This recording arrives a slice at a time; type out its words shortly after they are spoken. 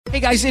Hey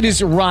guys, it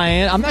is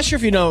Ryan. I'm not sure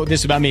if you know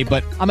this about me,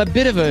 but I'm a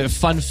bit of a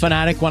fun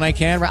fanatic when I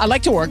can. I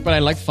like to work, but I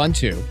like fun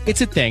too.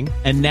 It's a thing.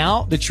 And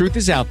now the truth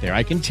is out there.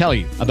 I can tell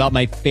you about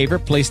my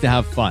favorite place to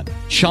have fun.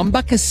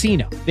 Chumba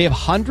Casino. They have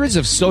hundreds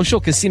of social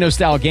casino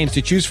style games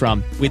to choose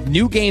from with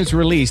new games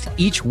released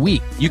each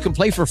week. You can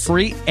play for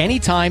free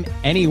anytime,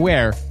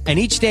 anywhere. And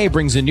each day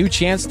brings a new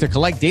chance to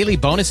collect daily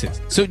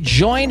bonuses. So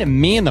join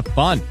me in the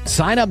fun.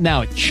 Sign up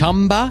now at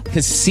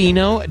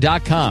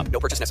ChumbaCasino.com. No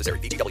purchase necessary.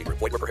 VGW.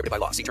 Void where prohibited by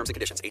law. See terms and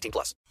conditions.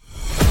 18+.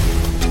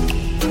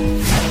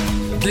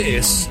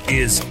 This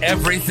is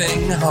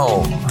Everything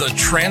Home, the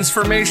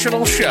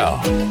transformational show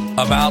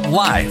about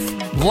life,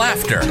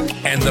 laughter,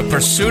 and the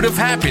pursuit of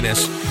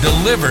happiness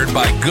delivered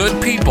by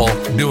good people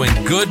doing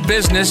good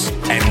business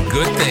and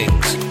good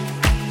things.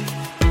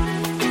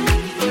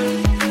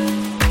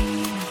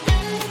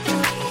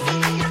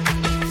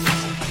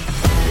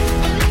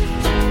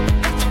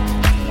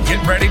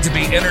 Get ready to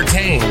be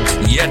entertained,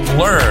 yet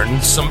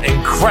learn some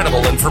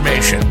incredible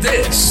information.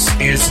 This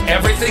is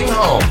Everything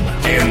Home,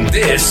 and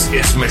this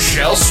is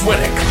Michelle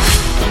Swinnick.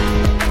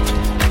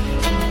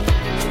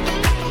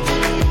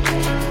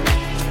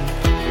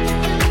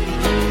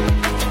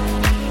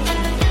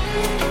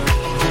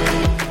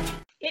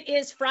 It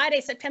is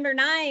Friday, September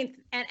 9th,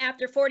 and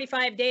after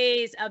 45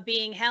 days of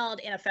being held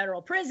in a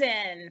federal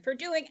prison for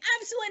doing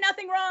absolutely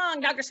nothing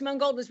wrong, Dr. Simone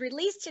Gold was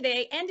released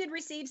today and did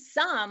receive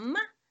some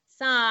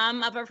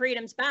of her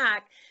freedoms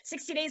back.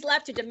 60 days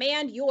left to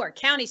demand your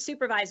county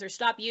supervisor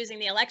stop using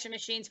the election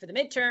machines for the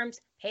midterms,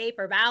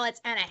 paper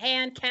ballots, and a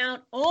hand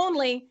count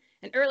only.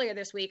 And earlier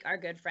this week, our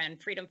good friend,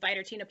 freedom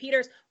fighter Tina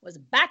Peters, was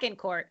back in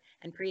court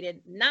and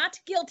pleaded not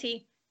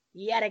guilty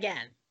yet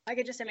again. I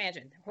could just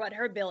imagine what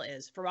her bill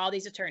is for all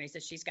these attorneys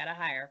that she's got to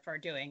hire for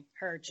doing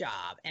her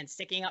job and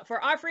sticking up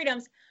for our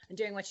freedoms and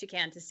doing what she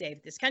can to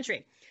save this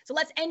country. So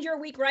let's end your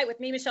week right with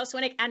me, Michelle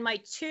Swinnick, and my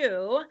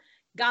two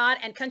God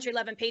and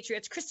country-loving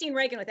patriots, Christine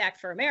Reagan with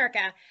Act for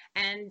America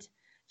and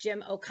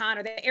Jim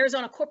O'Connor, the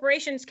Arizona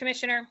Corporations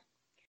Commissioner.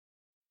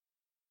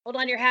 Hold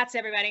on to your hats,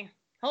 everybody.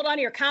 Hold on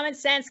to your common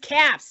sense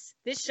caps.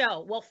 This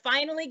show will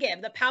finally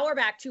give the power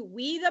back to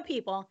we the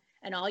people,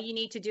 and all you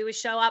need to do is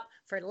show up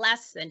for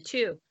less than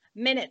 2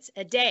 minutes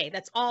a day.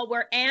 That's all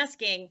we're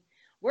asking.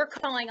 We're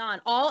calling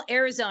on all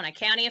Arizona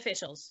county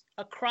officials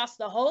across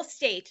the whole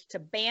state to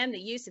ban the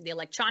use of the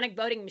electronic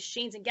voting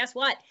machines. And guess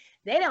what?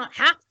 They don't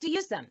have to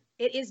use them.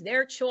 It is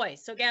their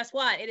choice. So guess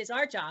what? It is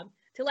our job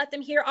to let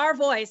them hear our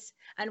voice.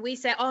 And we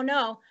say, oh,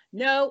 no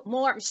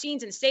more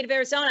machines in the state of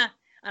Arizona.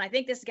 And I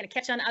think this is going to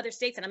catch on to other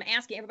states. And I'm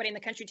asking everybody in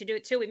the country to do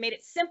it too. We've made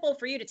it simple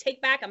for you to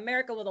take back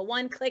America with a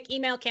one-click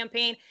email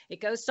campaign.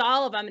 It goes to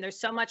all of them. And there's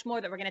so much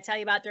more that we're going to tell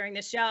you about during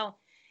this show.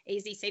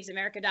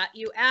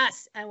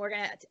 azsavesamerica.us. And we're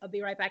going to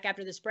be right back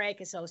after this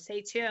break. So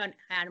stay tuned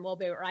and we'll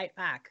be right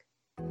back.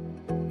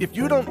 If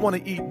you don't want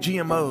to eat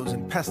GMOs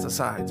and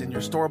pesticides in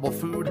your storable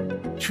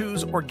food,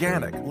 choose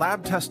organic,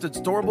 lab-tested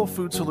storable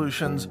food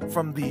solutions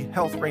from the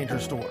Health Ranger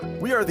store.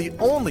 We are the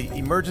only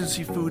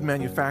emergency food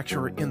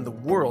manufacturer in the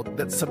world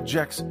that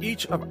subjects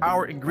each of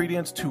our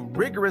ingredients to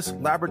rigorous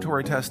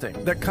laboratory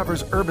testing that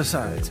covers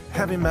herbicides,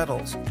 heavy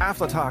metals,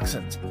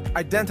 aflatoxins,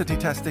 identity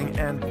testing,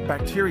 and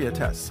bacteria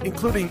tests,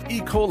 including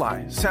E.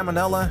 coli,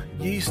 salmonella,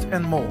 yeast,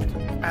 and mold.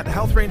 At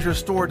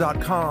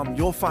healthrangerstore.com,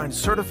 you'll find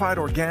certified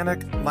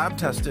organic,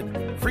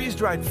 lab-tested,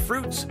 freeze-dried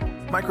fruits,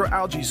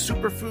 microalgae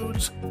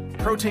superfoods,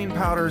 protein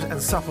powders,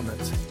 and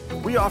supplements.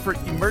 We offer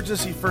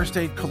emergency first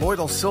aid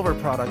colloidal silver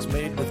products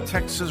made with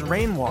Texas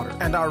rainwater,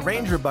 and our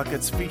Ranger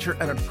buckets feature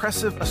an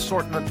impressive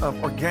assortment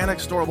of organic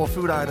storable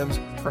food items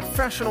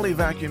professionally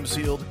vacuum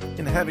sealed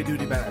in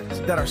heavy-duty bags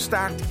that are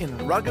stacked in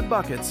rugged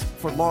buckets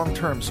for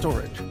long-term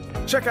storage.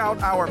 Check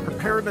out our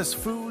preparedness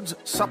foods,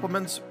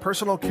 supplements,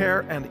 personal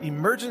care, and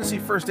emergency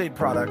first aid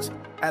products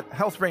at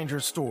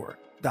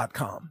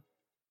healthrangerstore.com.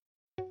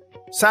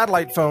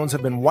 Satellite phones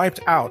have been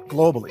wiped out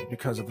globally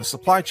because of the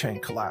supply chain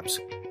collapse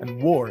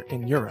and war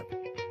in Europe.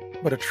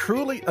 But a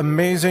truly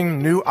amazing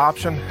new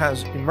option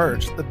has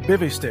emerged, the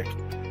Bivy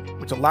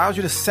which allows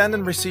you to send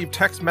and receive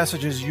text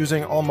messages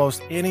using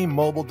almost any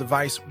mobile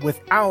device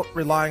without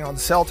relying on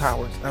cell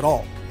towers at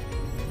all.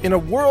 In a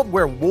world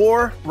where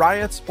war,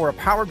 riots, or a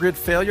power grid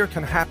failure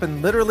can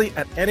happen literally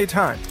at any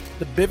time,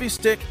 the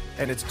Bivy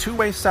and its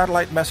two-way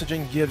satellite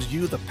messaging gives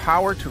you the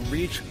power to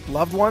reach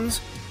loved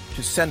ones,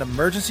 to send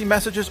emergency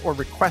messages or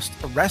request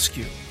a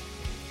rescue.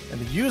 And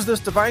to use this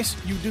device,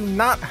 you do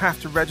not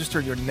have to register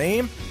your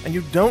name, and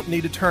you don't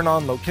need to turn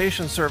on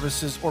location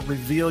services or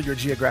reveal your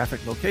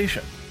geographic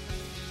location.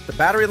 The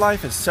battery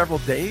life is several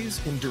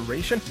days in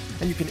duration,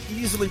 and you can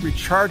easily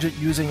recharge it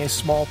using a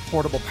small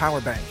portable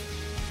power bank.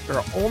 There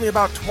are only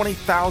about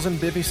 20,000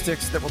 Bivy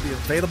sticks that will be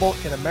available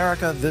in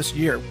America this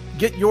year.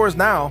 Get yours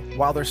now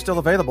while they're still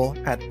available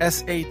at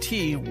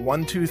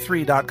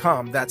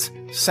SAT123.com. That's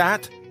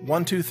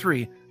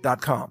SAT123.com.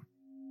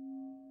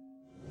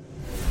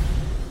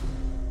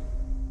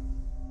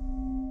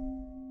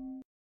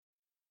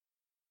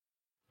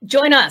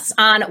 Join us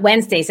on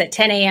Wednesdays at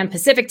 10 a.m.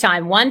 Pacific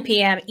Time, 1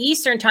 p.m.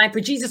 Eastern Time for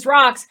Jesus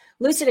Rocks.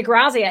 Lucy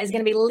DeGrazia is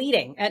going to be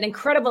leading an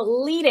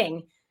incredible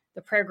leading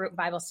the prayer group,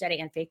 Bible study,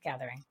 and faith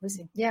gathering.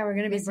 Lucy. Yeah, we're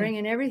going to be Lucy.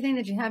 bringing everything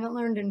that you haven't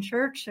learned in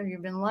church or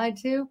you've been lied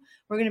to.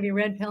 We're going to be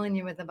red pilling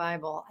you with the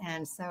Bible.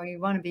 And so you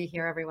want to be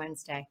here every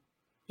Wednesday.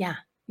 Yeah.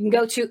 You can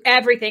go to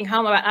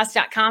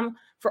everythinghomeaboutus.com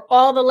for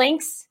all the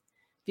links.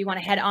 If you want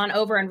to head on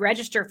over and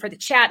register for the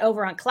chat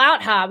over on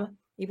Cloud Hub,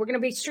 we're going to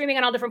be streaming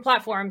on all different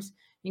platforms.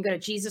 You can go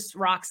to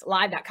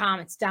JesusRocksLive.com.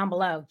 It's down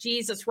below.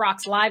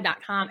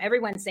 JesusRocksLive.com every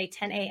Wednesday,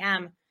 10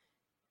 a.m.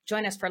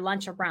 Join us for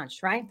lunch or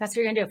brunch, right? That's what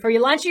you're going to do. For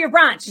your lunch or your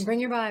brunch. And bring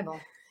your Bible.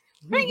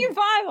 Bring your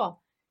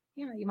Bible.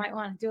 You know, you might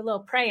want to do a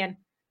little praying,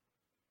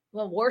 a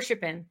little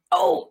worshiping.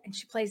 Oh, and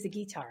she plays the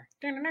guitar.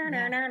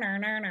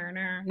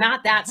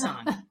 Not that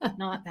song.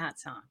 Not that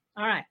song.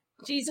 All right.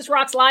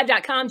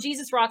 JesusRocksLive.com.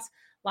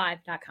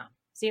 JesusRocksLive.com.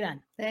 See you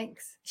then.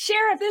 Thanks.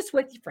 Share this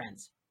with your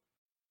friends.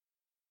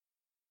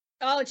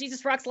 Oh,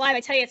 Jesus Rocks Live. I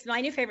tell you, it's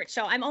my new favorite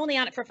show. I'm only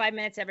on it for 5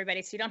 minutes,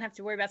 everybody. So you don't have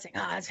to worry about saying,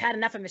 oh, I've had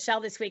enough of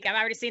Michelle this week. I've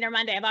already seen her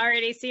Monday. I've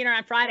already seen her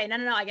on Friday.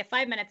 No. I get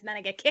 5 minutes and then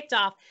I get kicked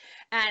off.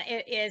 And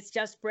it is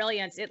just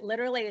brilliant. It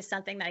literally is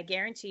something that I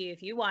guarantee you,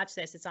 if you watch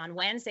this, it's on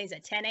Wednesdays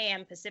at 10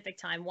 a.m. Pacific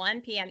time, 1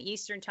 p.m.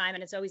 Eastern time.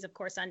 And it's always, of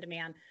course, on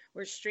demand.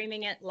 We're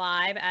streaming it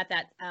live at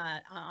that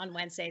on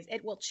Wednesdays.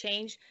 It will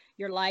change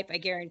your life. I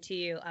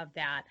guarantee you of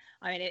that.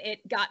 I mean,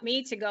 it got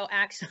me to go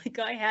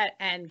ahead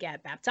and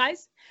get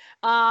baptized.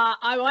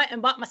 I went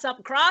and bought myself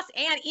a cross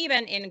and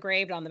even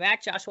engraved on the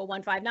back, Joshua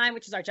 159,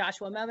 which is our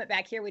Joshua moment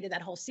back here. We did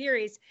that whole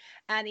series.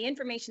 And the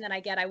information that I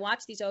get, I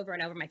watch these over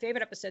and over. My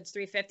favorite episode's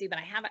 350, but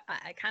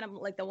I kind of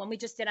like the one we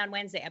just did on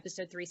Wednesday,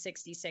 episode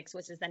 366,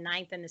 which is the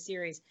 9th in the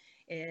series,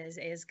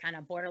 is kind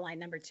of borderline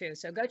number 2.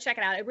 So go check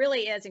it out. It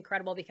really is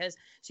incredible because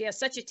she has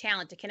such a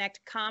talent to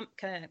connect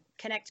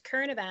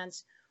current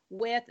events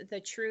with the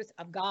truth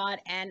of God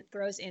and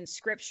throws in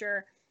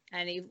scripture.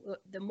 And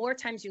the more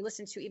times you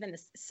listen to even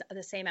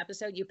the same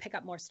episode, you pick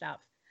up more stuff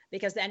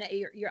because then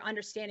you're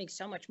understanding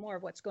so much more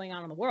of what's going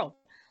on in the world.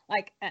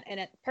 Like, and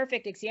a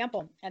perfect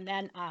example. And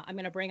then I'm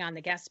going to bring on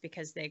the guests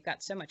because they've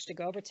got so much to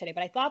go over today.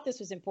 But I thought this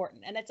was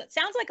important. And it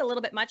sounds like a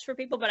little bit much for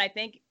people, but I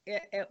think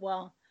it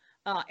will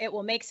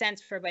make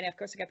sense for everybody. Of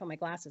course, I got to put my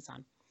glasses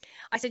on.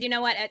 I said, you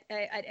know what?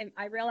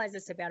 I realized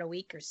this about a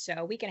week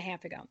and a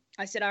half ago.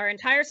 I said, our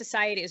entire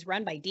society is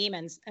run by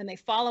demons and they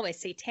follow a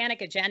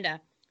satanic agenda,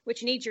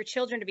 which needs your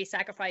children to be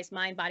sacrificed,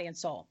 mind, body, and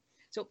soul.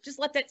 So just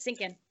let that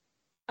sink in.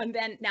 And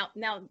then now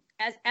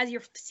as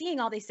you're seeing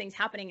all these things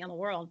happening in the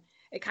world,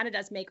 it kind of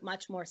does make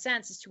much more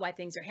sense as to why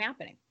things are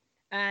happening.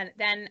 And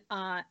then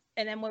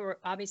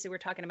we're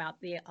talking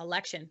about the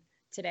election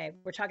today.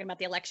 We're talking about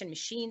the election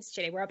machines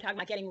today. We're talking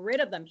about getting rid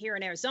of them here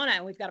in Arizona,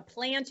 and we've got a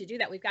plan to do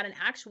that. We've got an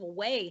actual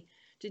way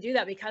to do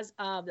that because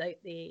of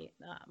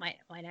my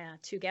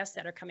two guests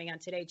that are coming on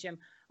today, Jim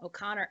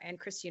O'Connor and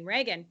Christine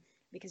Reagan,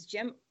 because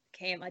Jim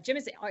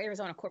is the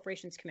Arizona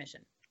Corporations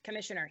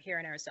Commissioner here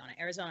in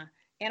Arizona,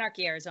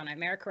 Anarchy, Arizona,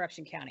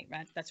 Americorruption County,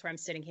 right? That's where I'm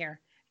sitting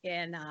here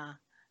in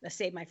the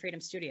Save My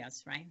Freedom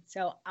Studios, right?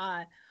 So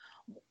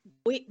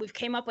we've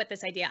came up with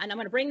this idea, and I'm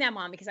going to bring them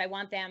on because I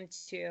want them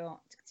to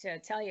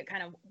tell you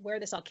kind of where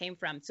this all came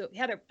from. So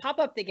Heather, pop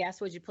up the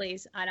guests, would you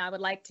please? And I would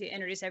like to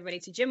introduce everybody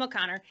to Jim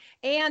O'Connor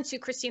and to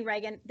Christine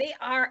Reagan.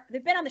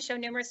 They've been on the show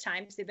numerous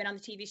times. They've been on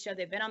the TV show.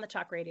 They've been on the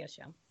talk radio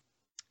show.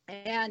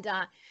 And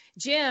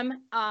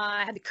Jim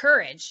had the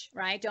courage,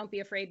 right? Don't be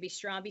afraid, be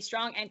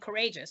strong and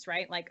courageous,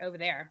 right? Like over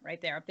there,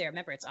 right there, up there.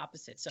 Remember, it's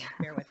opposite. So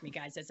bear with me,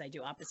 guys, as I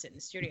do opposite in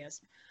the studios.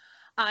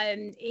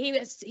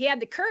 He had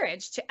the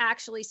courage to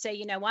actually say,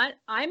 you know what,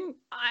 I'm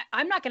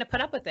not going to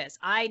put up with this.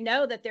 I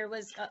know that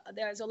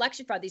there's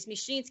election fraud. These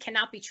machines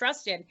cannot be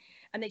trusted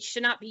and they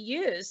should not be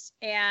used.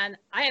 And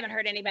I haven't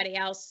heard anybody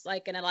else,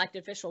 like an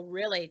elected official,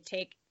 really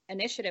take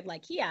initiative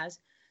like he has.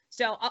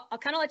 So I'll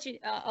kind of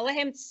I'll let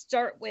him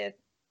start with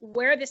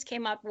where this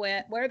came up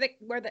with, where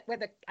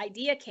the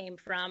idea came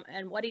from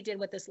and what he did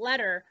with this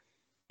letter.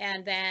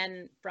 And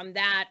then from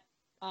that,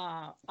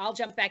 I'll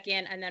jump back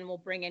in and then we'll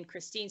bring in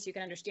Christine so you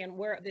can understand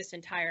where this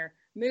entire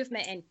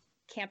movement and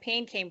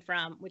campaign came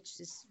from, which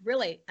is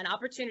really an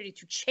opportunity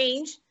to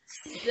change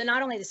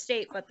not only the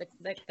state, but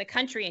the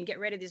country and get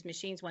rid of these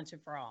machines once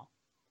and for all.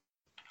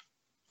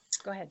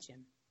 Go ahead,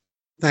 Jim.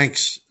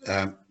 Thanks,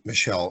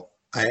 Michelle.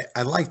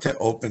 I'd like to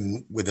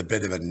open with a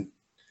bit of an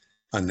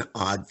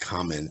odd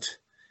comment.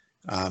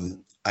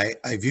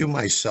 I view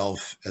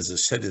myself as a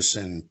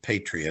citizen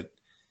patriot,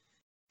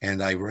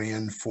 and I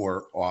ran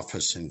for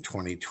office in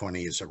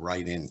 2020 as a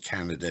write-in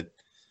candidate,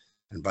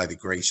 and by the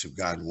grace of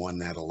God won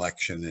that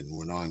election and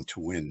went on to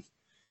win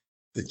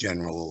the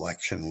general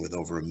election with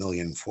over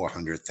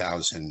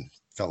 1,400,000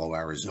 fellow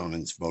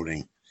Arizonans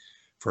voting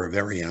for a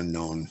very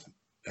unknown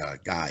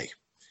guy.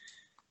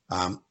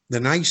 The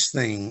nice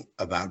thing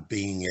about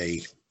being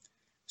a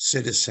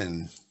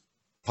citizen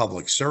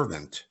public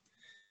servant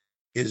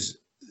is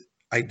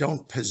I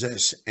don't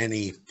possess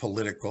any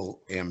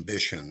political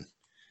ambition.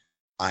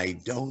 I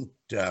don't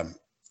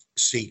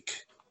seek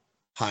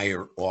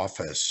higher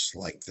office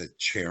like the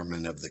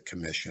chairman of the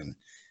commission,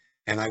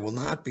 and I will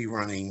not be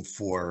running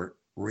for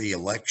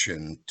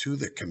re-election to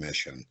the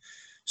commission.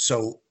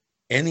 So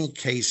any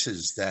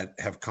cases that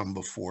have come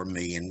before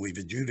me, and we've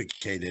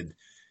adjudicated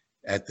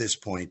at this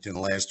point in the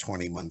last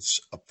 20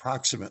 months,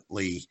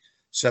 approximately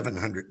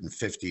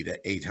 750 to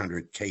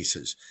 800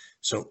 cases.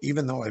 So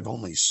even though I've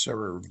only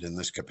served in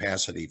this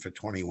capacity for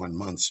 21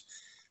 months,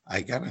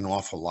 I got an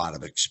awful lot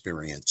of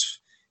experience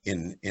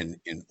in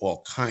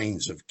all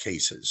kinds of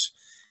cases.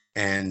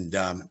 And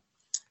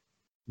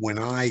when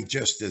I,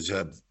 just as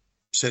a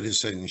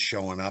citizen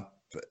showing up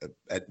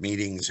at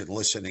meetings and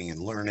listening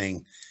and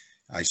learning,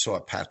 I saw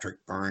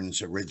Patrick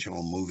Byrne's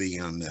original movie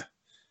on the,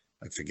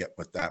 I forget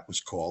what that was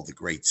called, The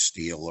Great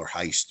Steal or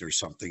Heist or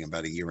something,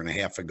 about 1.5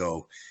 years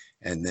ago.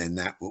 And then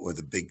that, or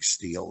The Big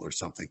Steal or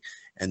something.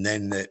 And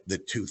then the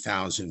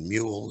 2000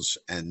 Mules.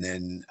 And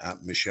then,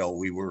 Michelle,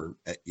 we were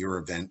at your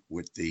event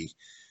with the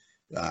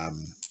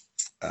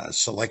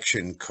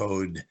selection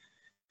code.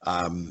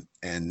 And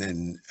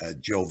then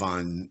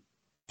Jovan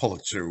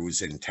Pulitzer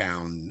was in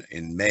town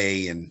in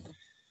May and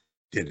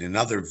did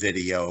another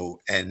video.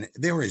 And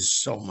there is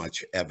so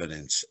much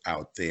evidence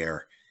out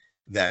there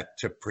that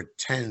to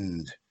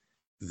pretend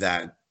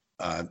that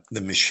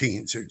the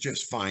machines are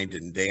just fine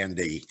and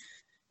dandy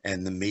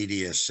and the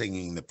media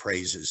singing the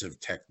praises of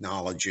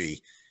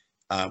technology,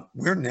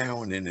 we're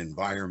now in an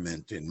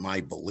environment, in my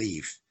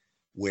belief,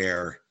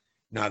 where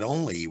not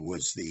only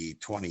was the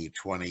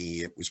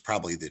 2020, it was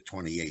probably the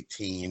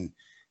 2018,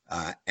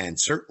 and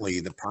certainly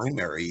the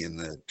primary in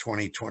the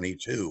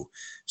 2022.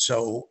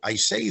 So I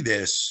say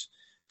this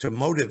to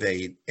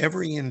motivate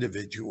every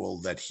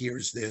individual that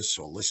hears this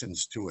or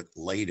listens to it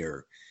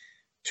later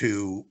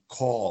to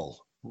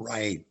call,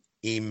 write,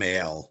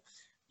 email,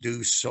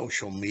 do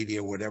social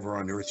media, whatever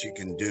on earth you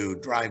can do,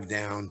 drive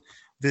down,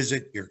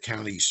 visit your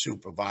county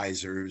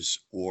supervisors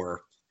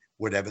or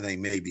whatever they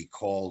may be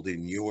called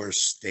in your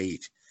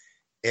state.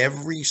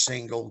 Every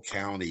single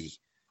county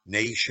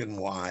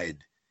nationwide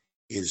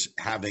is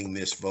having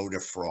this voter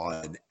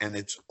fraud, and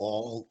it's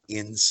all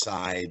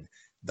inside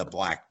the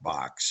black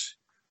box.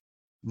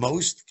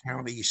 Most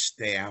county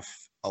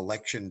staff,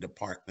 election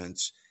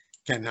departments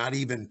cannot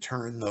even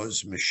turn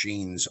those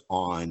machines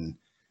on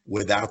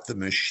without the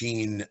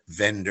machine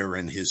vendor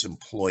and his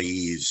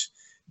employees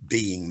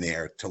being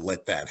there to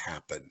let that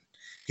happen.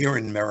 Here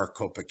in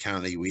Maricopa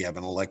County, we have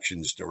an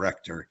elections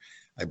director.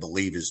 I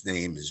believe his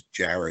name is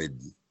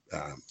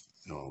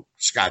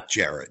Scott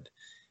Jared.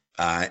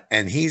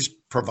 And he's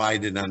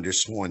provided under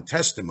sworn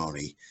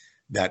testimony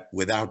that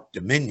without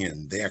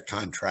Dominion, their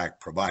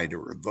contract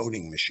provider of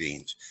voting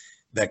machines,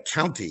 the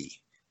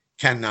county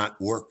cannot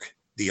work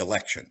the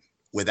election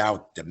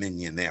without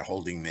Dominion there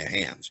holding their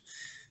hands.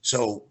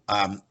 So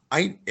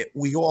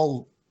we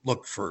all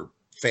look for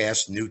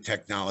fast new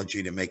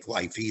technology to make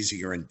life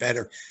easier and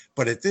better.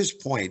 But at this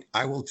point,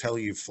 I will tell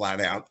you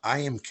flat out, I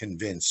am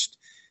convinced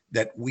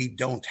that we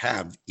don't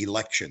have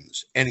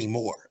elections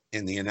anymore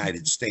in the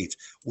United States.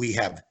 We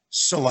have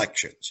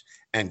selections,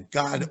 and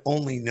God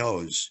only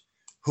knows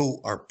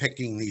who are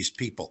picking these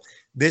people.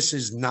 This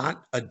is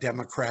not a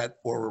Democrat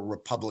or a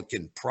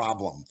Republican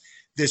problem.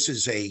 This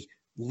is a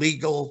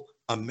legal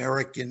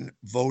American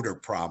voter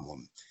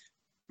problem.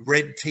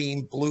 Red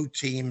team, blue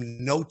team,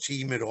 no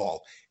team at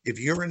all. If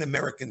you're an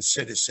American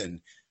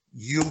citizen,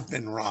 you've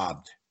been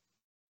robbed.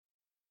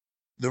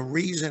 The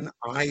reason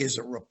I, as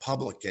a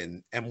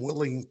Republican, am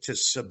willing to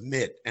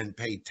submit and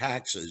pay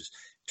taxes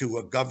to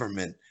a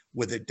government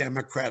with a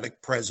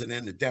Democratic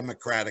president, a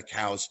Democratic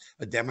House,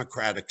 a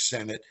Democratic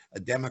Senate, a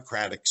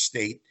Democratic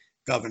state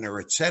governor,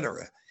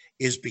 etc.,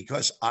 is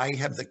because I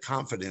have the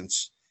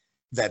confidence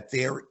that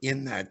they're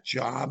in that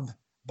job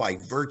by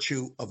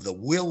virtue of the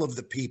will of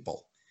the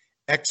people,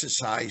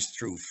 exercised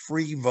through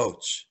free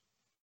votes.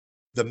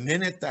 The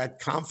minute that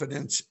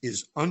confidence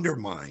is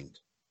undermined,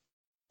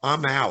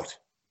 I'm out.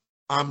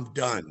 I'm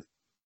done.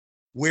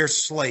 We're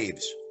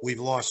slaves. We've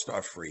lost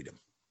our freedom.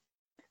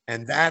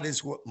 And that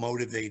is what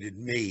motivated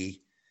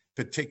me,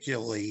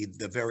 particularly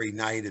the very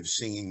night of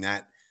seeing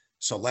that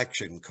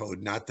selection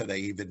code. Not that I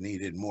even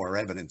needed more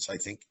evidence. I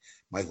think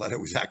my letter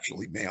was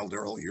actually mailed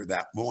earlier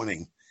that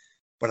morning.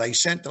 But I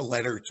sent a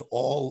letter to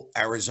all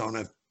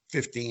Arizona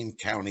 15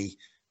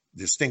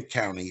 distinct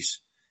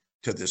counties,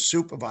 to the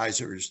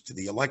supervisors, to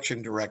the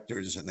election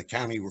directors and the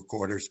county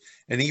recorders,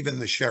 and even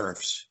the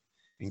sheriffs,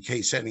 in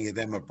case any of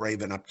them are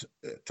brave enough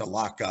to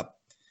lock up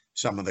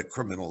some of the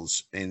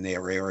criminals in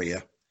their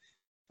area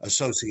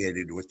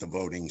associated with the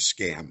voting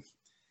scam.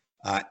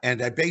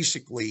 And I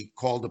basically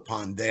called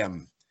upon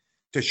them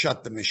to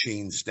shut the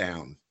machines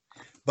down.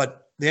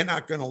 But they're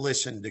not going to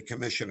listen to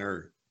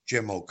Commissioner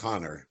Jim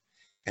O'Connor.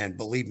 And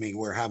believe me,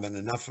 we're having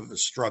enough of a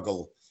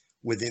struggle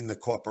within the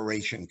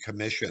Corporation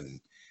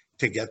Commission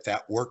to get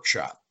that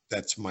workshop.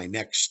 That's my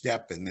next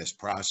step in this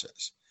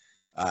process,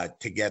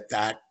 to get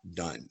that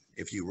done.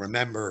 If you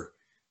remember,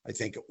 I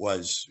think it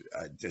was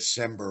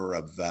December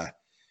of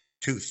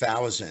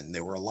 2000,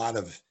 there were a lot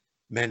of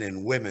men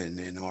and women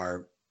in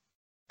our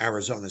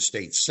Arizona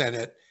State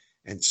Senate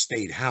and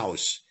State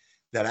House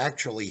that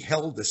actually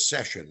held a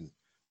session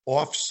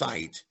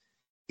off-site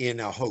in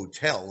a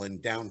hotel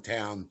in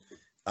downtown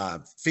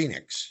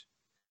Phoenix.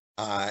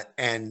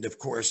 And of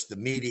course, the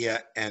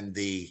media and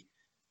the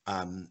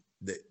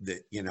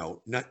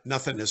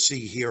nothing to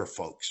see here,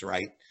 folks,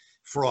 right?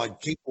 Fraud,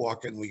 keep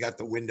walking. We got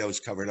the windows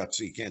covered up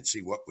so you can't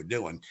see what we're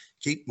doing.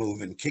 Keep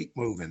moving, keep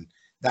moving.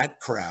 That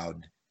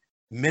crowd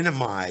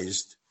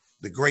minimized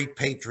the great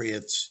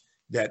patriots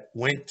that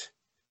went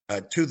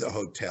to the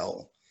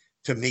hotel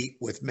to meet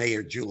with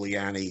Mayor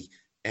Giuliani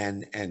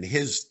and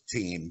his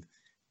team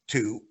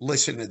to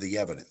listen to the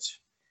evidence.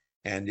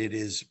 And it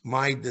is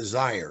my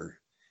desire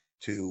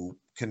to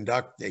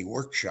conduct a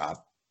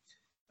workshop,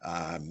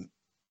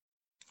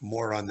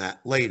 more on that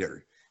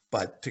later,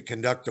 but to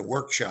conduct a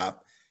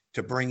workshop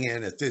to bring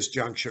in at this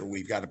juncture,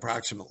 we've got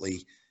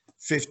approximately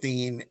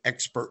 15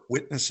 expert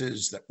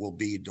witnesses that will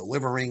be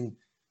delivering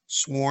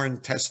sworn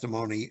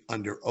testimony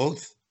under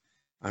oath.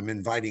 I'm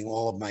inviting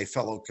all of my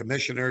fellow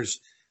commissioners.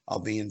 I'll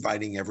be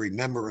inviting every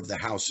member of the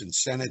House and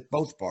Senate,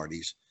 both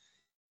parties,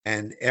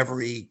 and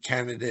every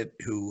candidate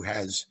who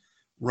has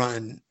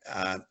run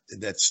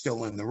that's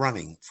still in the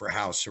running for a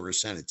House or a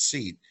Senate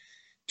seat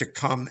to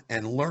come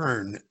and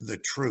learn the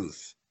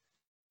truth.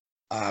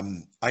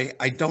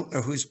 I don't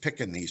know who's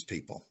picking these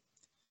people.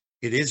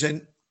 It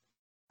isn't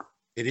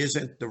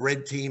the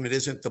red team. It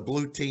isn't the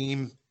blue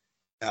team.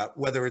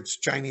 Whether it's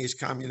Chinese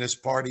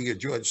Communist Party or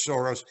George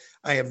Soros,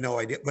 I have no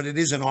idea. But it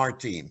isn't our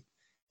team.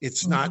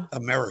 It's not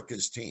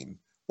America's team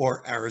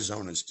or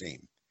Arizona's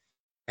team.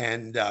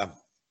 And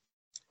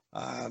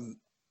kind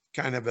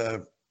of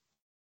a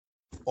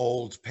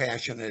old,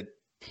 passionate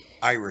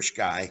Irish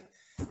guy,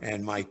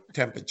 and my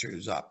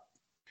temperature's up.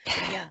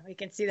 Yeah, we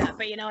can see that.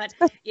 But you know what?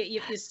 You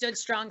stood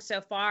strong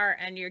so far,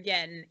 and you're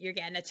getting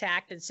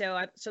attacked, and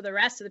so the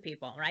rest of the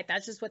people, right?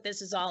 That's just what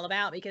this is all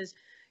about, because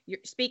you're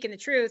speaking the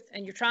truth,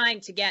 and you're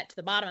trying to get to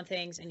the bottom of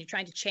things, and you're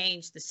trying to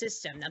change the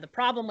system. Now, the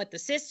problem with the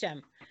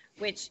system,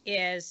 which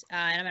is,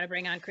 and I'm going to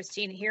bring on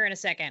Christine here in a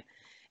second,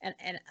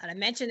 and I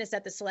mentioned this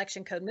at the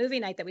Selection Code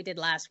movie night that we did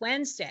last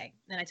Wednesday,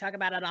 and I talk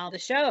about it on all the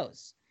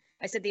shows.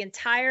 I said the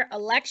entire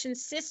election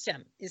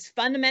system is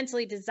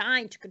fundamentally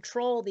designed to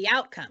control the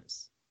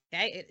outcomes.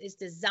 Okay, it is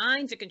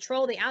designed to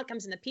control the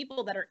outcomes, and the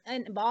people that are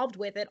involved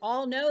with it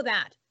all know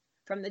that,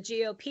 from the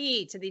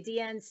GOP to the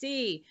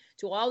DNC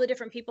to all the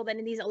different people that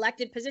in these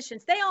elected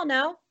positions, they all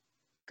know,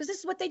 because this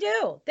is what they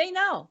do. They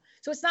know.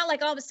 So it's not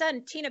like all of a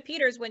sudden Tina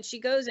Peters, when she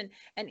goes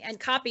and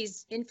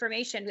copies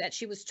information that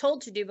she was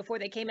told to do before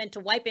they came in to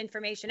wipe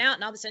information out,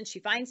 and all of a sudden she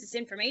finds this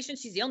information.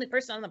 She's the only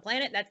person on the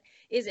planet that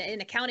is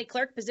in a county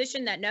clerk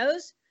position that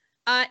knows.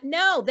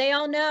 No, they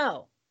all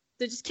know.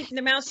 They're just keeping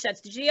their mouths shut.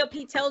 The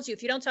GOP tells you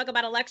if you don't talk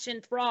about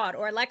election fraud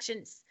or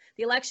elections,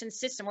 the election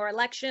system or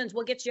elections,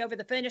 we'll get you over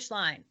the finish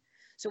line.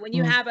 So when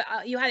you have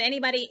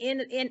anybody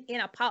in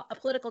a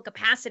political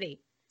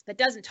capacity that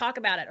doesn't talk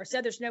about it or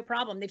said there's no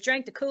problem, they've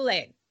drank the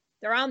Kool-Aid.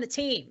 They're on the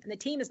team, and the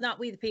team is not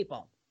we the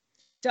people.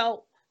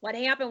 So what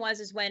happened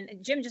was when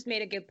Jim just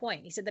made a good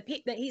point. He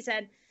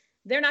said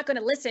they're not going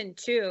to listen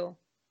to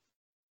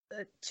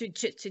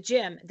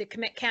Jim, the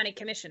county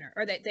commissioner,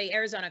 or the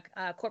Arizona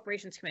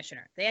Corporations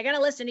commissioner. They are going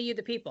to listen to you,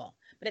 the people,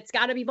 but it's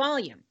got to be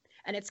volume,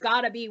 and it's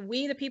got to be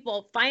we, the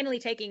people, finally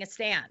taking a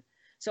stand.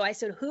 So I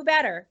said, who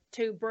better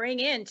to bring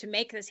in to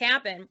make this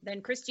happen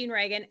than Christine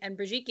Reagan and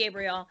Brigitte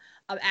Gabriel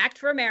of Act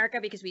for America,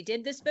 because we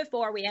did this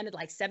before. We ended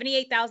like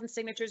 78,000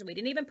 signatures, and we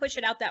didn't even push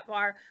it out that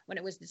far when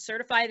it was to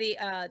certify the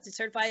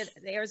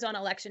Arizona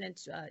election. It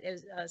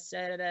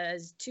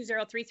was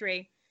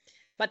 2033.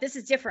 But this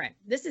is different.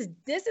 This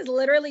is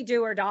literally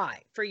do or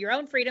die for your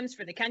own freedoms,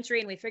 for the country.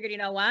 And we figured, you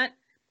know what?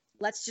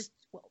 Let's just,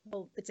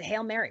 well, it's a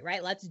Hail Mary,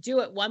 right? Let's do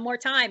it one more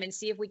time and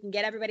see if we can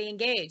get everybody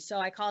engaged. So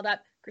I called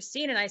up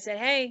Christine and I said,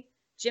 hey,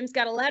 Jim's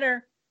got a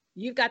letter.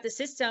 You've got the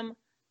system.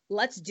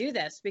 Let's do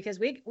this, because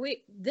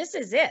this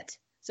is it.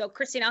 So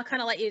Christine, I'll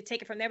kind of let you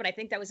take it from there, but I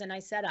think that was a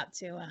nice setup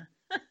to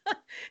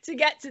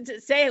get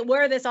to say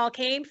where this all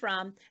came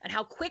from and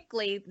how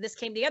quickly this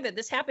came together.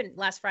 This happened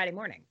last Friday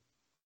morning.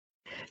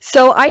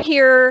 So I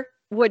hear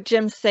what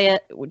Jim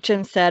said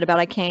about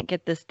I can't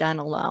get this done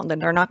alone. Then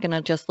they're not going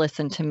to just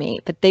listen to me,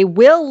 but they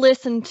will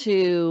listen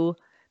to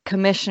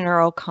Commissioner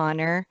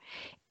O'Connor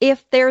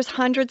if there's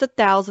hundreds of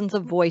thousands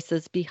of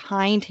voices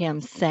behind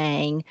him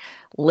saying,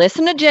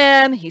 listen to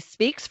Jim, he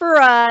speaks for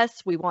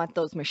us. We want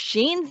those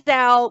machines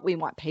out. We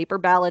want paper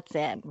ballots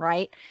in,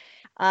 right?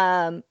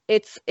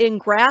 It's in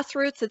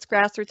grassroots. It's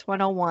grassroots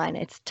 101.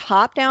 It's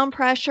top-down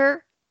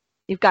pressure.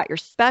 You've got your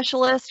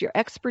specialists, your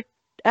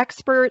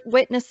expert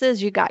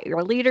witnesses, you got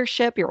your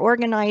leadership, your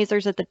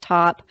organizers at the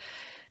top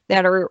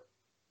that are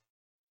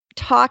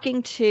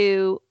talking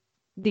to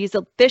these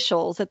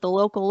officials at the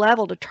local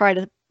level to try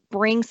to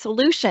bring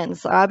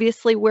solutions.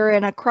 Obviously, we're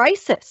in a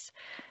crisis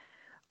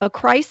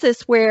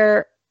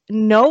where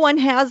no one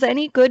has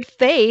any good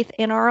faith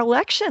in our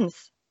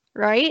elections,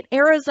 right?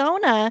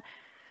 Arizona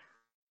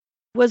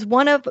was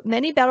one of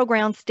many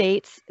battleground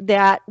states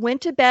that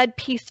went to bed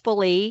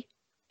peacefully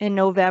in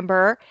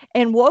November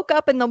and woke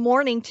up in the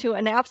morning to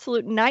an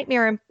absolute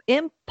nightmare and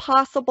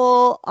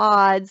impossible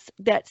odds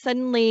that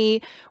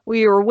suddenly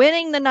we were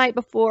winning the night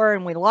before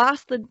and we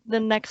lost the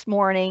next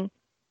morning.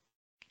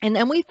 And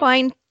then we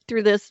find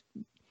through this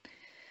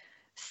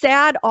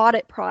sad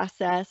audit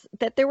process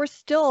that there was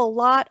still a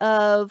lot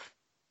of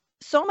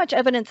so much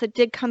evidence that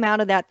did come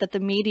out of that the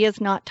media is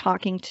not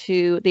talking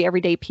to the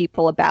everyday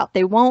people about.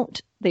 They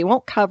won't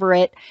cover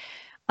it.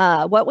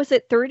 What was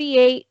it?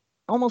 38,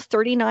 almost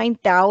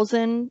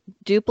 39,000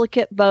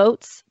 duplicate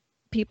votes,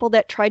 people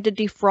that tried to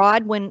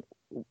defraud when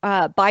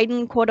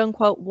Biden, quote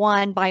unquote,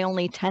 won by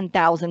only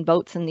 10,000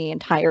 votes in the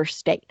entire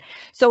state.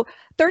 So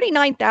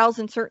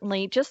 39,000,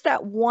 certainly just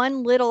that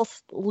one little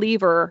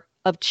lever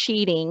of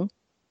cheating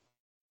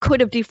could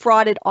have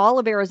defrauded all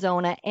of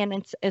Arizona, and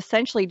it's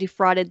essentially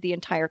defrauded the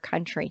entire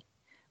country,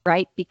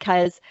 right?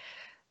 Because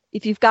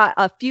if you've got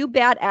a few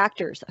bad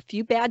actors, a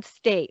few bad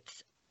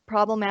states,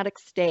 problematic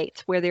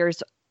states where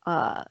there's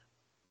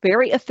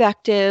very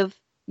effective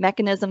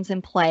mechanisms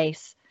in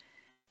place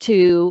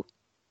to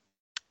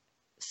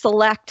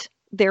select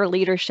their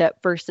leadership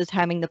versus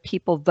having the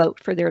people vote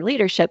for their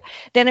leadership,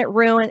 then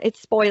it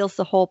spoils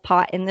the whole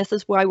pot. And this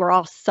is why we're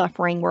all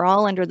suffering. We're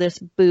all under this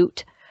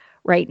boot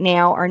right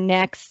now. Our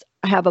necks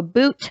have a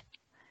boot.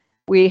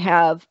 We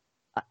have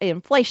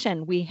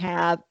inflation. We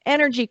have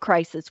energy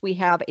crisis. We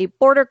have a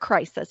border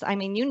crisis. I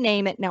mean, you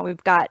name it. Now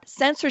we've got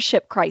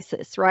censorship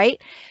crisis,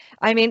 right?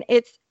 I mean,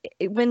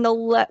 when the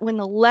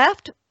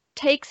left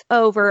takes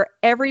over,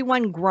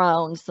 everyone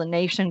groans. The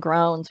nation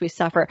groans. We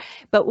suffer.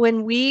 But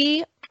when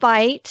we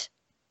fight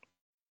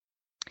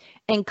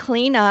and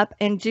clean up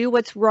and do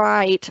what's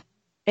right,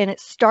 and it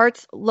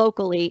starts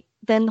locally,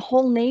 then the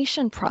whole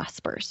nation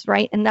prospers,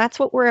 right? And that's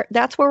where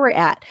we're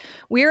at.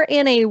 We're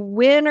in a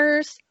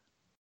winners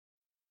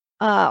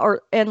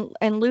and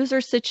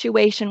losers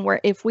situation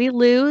where if we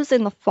lose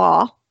in the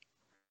fall,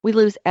 we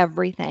lose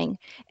everything,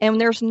 and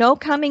there's no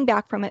coming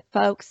back from it,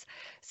 folks.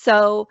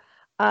 So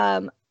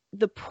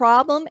the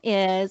problem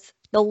is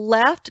the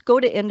left. Go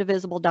to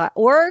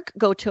indivisible.org,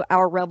 go to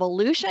Our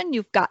Revolution.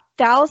 You've got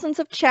thousands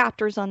of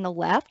chapters on the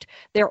left.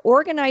 They're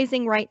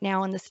organizing right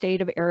now in the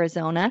state of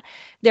Arizona.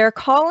 They're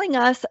calling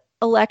us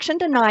election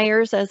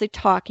deniers as a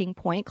talking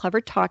point, clever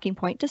talking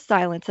point to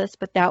silence us,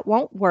 but that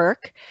won't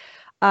work.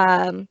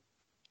 And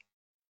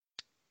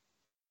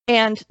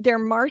they're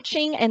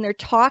marching and they're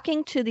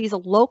talking to these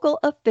local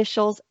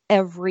officials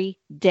every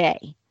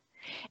day.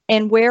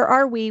 And where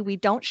are we? We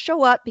don't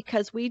show up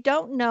because we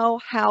don't know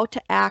how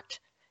to act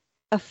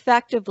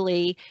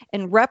effectively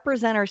and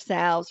represent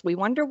ourselves. We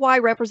wonder why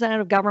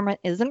representative government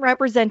isn't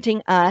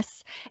representing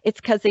us.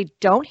 It's because they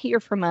don't hear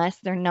from us.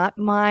 They're not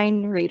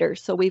mind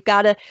readers. So we've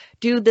got to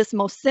do this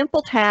most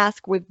simple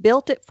task. We've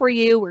built it for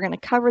you. We're going to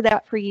cover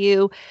that for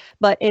you.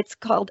 But it's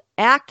called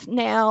Act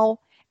Now,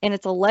 and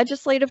it's a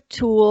legislative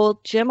tool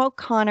Jim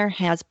O'Connor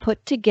has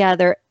put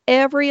together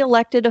every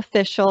elected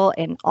official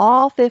in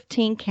all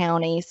 15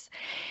 counties.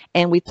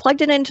 And we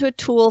plugged it into a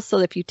tool so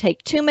that if you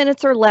take 2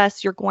 minutes or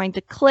less, you're going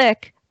to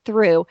click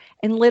through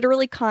and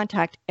literally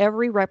contact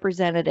every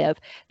representative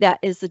that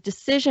is the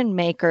decision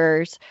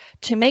makers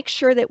to make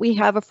sure that we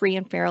have a free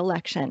and fair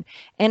election.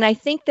 And I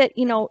think that,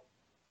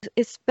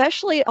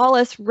 especially all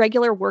us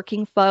regular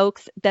working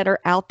folks that are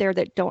out there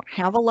that don't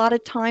have a lot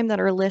of time that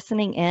are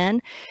listening in,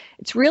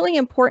 it's really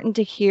important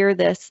to hear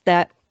this,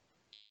 that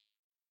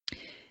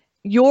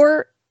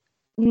your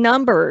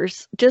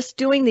numbers, just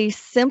doing these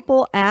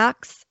simple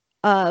acts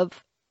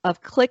of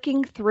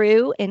clicking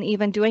through and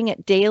even doing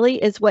it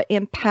daily, is what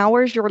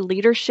empowers your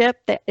leadership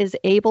that is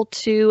able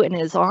to and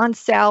is on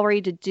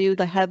salary to do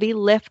the heavy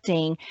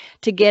lifting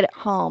to get it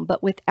home.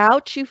 But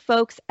without you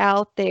folks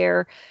out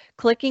there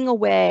clicking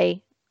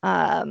away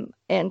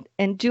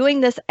and doing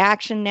this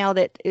action now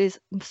that is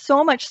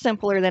so much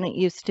simpler than it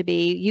used to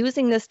be,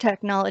 using this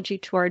technology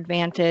to our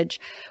advantage,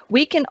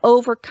 we can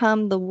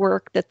overcome the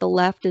work that the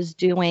left is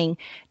doing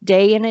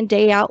day in and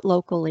day out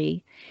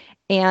locally.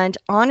 And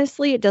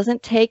honestly, it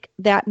doesn't take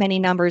that many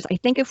numbers. I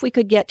think if we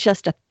could get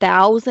just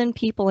 1,000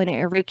 people in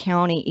every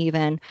county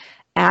even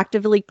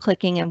actively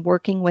clicking and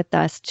working with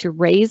us to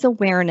raise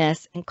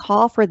awareness and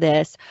call for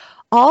this,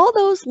 all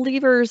those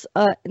levers,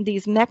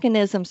 these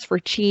mechanisms for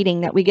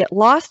cheating that we get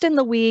lost in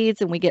the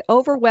weeds and we get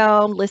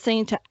overwhelmed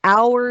listening to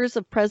hours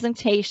of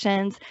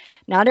presentations.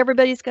 Not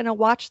everybody's going to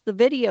watch the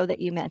video that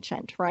you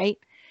mentioned, right?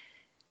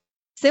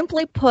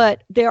 Simply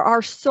put, there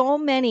are so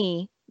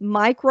many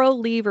micro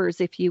levers,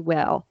 if you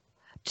will,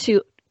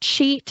 to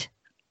cheat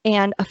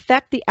and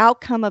affect the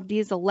outcome of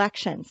these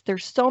elections.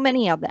 There's so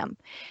many of them.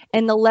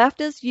 And the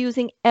left is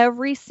using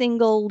every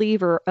single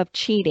lever of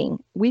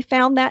cheating. We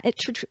found that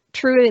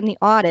true in the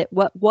audit.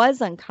 What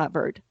was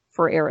uncovered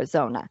for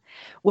Arizona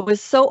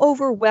was so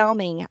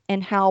overwhelming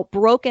and how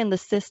broken the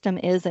system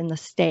is in the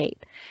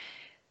state.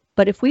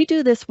 But if we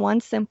do this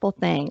one simple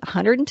thing,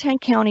 110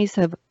 counties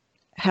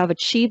have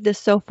achieved this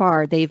so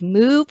far. They've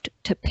moved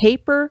to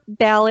paper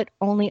ballot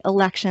only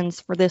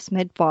elections for this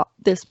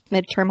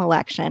midterm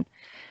election.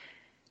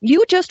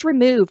 You just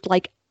removed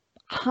like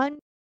 100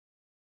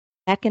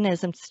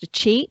 mechanisms to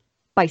cheat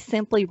by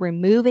simply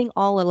removing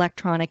all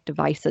electronic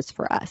devices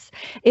for us.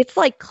 It's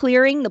like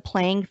clearing the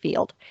playing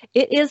field.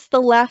 It is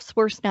the left's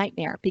worst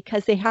nightmare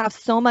because they have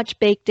so much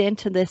baked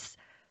into this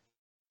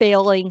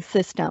failing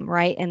system,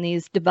 right? And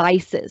these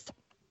devices.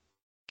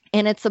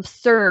 And it's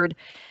absurd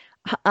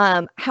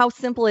how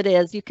simple it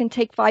is. You can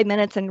take 5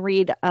 minutes and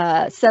read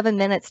 7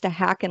 minutes to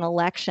hack an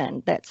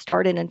election that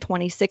started in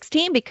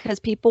 2016 because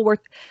people were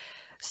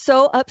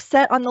so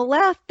upset on the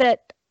left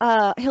that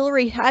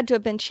Hillary had to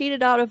have been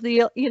cheated out of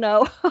the,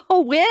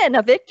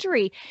 a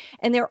victory.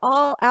 And they're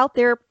all out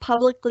there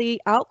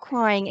publicly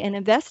outcrying and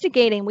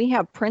investigating. We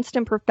have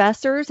Princeton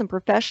professors and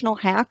professional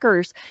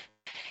hackers.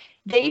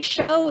 They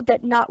show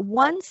that not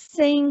one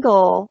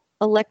single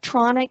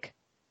electronic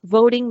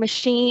voting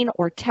machine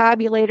or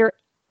tabulator,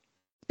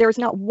 there's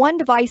not one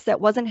device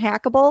that wasn't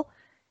hackable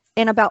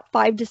in about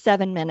 5 to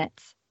 7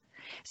 minutes.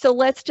 So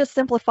let's just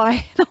simplify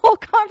the whole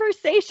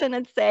conversation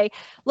and say,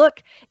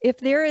 look, if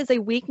there is a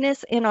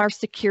weakness in our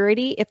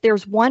security, if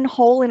there's one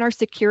hole in our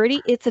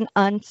security, it's an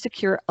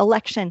unsecure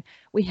election.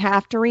 We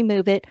have to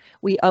remove it.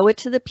 We owe it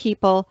to the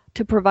people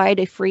to provide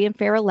a free and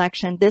fair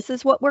election. This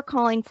is what we're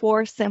calling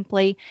for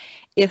simply.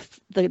 If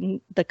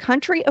the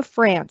country of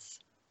France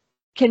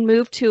can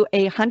move to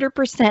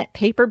 100%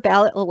 paper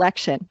ballot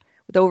election,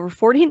 with over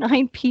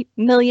 49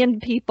 million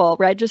people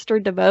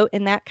registered to vote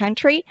in that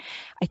country,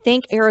 I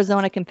think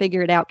Arizona can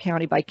figure it out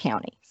county by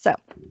county. So,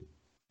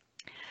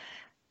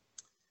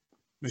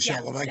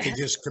 Michelle, if I could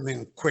just come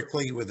in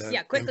quickly with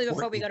a quickly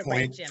before we go to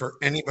break, Jim. For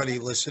anybody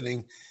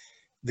listening,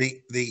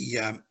 the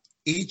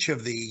each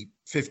of the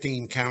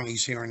 15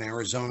 counties here in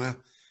Arizona,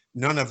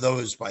 none of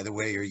those, by the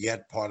way, are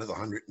yet part of the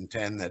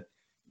 110 that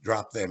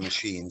dropped their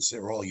machines.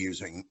 They're all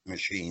using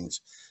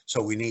machines.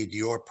 So we need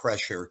your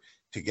pressure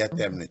to get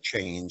them to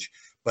change.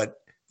 But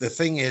the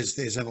thing is,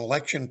 there's an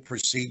election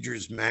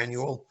procedures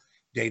manual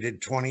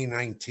dated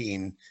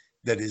 2019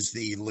 that is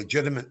the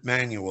legitimate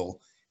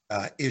manual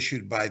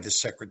issued by the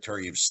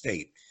Secretary of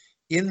State.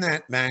 In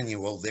that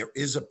manual, there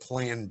is a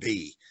plan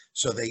B.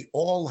 So they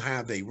all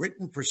have a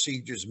written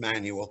procedures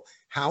manual,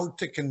 how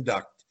to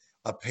conduct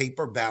a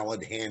paper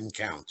ballot hand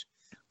count,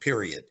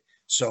 period.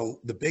 So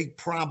the big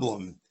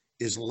problem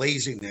is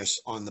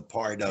laziness on the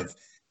part of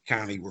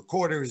county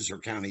recorders or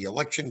county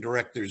election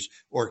directors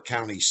or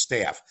county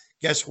staff.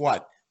 Guess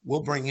what?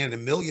 We'll bring in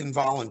 1 million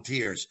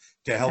volunteers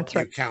to help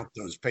you count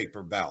those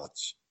paper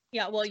ballots.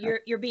 Yeah, well,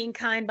 you're being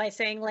kind by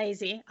saying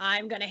lazy.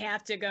 I'm going to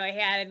have to go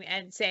ahead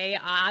and say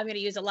I'm going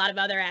to use a lot of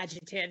other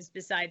adjectives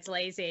besides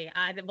lazy.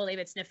 I believe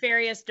it's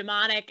nefarious,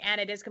 demonic,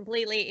 and it is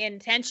completely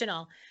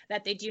intentional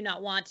that they do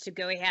not want to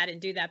go ahead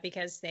and do that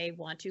because they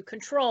want to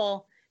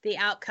control the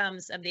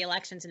outcomes of the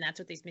elections, and that's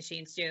what these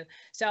machines do.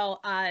 So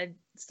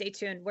stay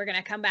tuned. We're going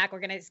to come back. We're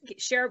going to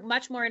share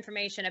much more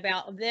information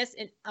about this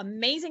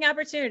amazing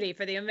opportunity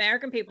for the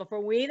American people, for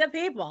we the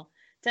people,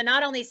 to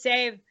not only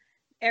save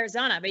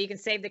Arizona, but you can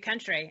save the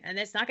country. And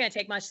it's not going to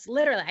take much.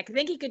 Literally, I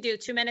think you could do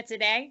 2 minutes a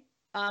day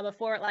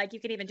before, like,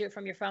 you can even do it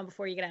from your phone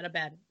before you get out of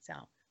bed. So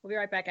we'll be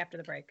right back after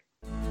the break.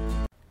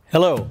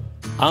 Hello,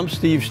 I'm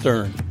Steve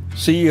Stern,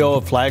 CEO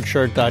of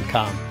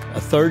Flagshirt.com,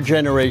 a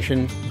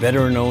third-generation,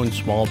 veteran-owned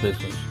small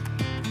business.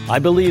 I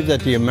believe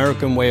that the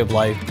American way of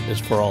life is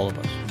for all of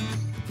us.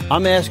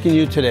 I'm asking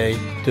you today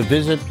to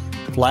visit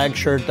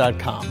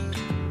Flagshirt.com.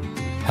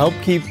 Help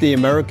keep the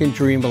American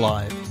dream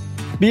alive.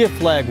 Be a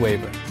flag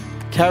waver.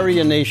 Carry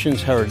a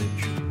nation's heritage.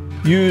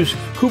 Use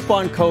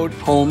coupon code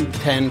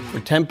HOME10 for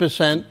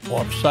 10%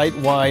 off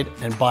site-wide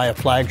and buy a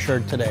flag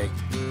shirt today.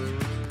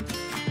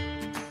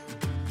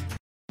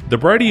 The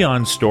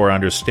Brighteon store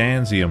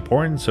understands the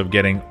importance of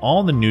getting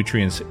all the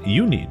nutrients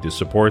you need to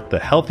support the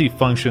healthy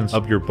functions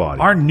of your body.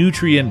 Our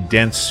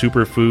nutrient-dense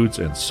superfoods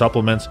and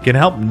supplements can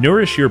help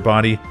nourish your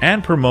body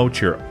and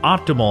promote your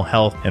optimal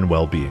health and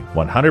well-being.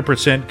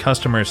 100%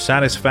 customer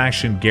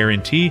satisfaction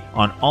guarantee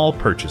on all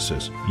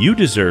purchases. You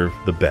deserve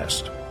the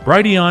best.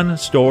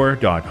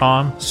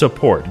 BrighteonStore.com.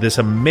 Support this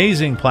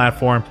amazing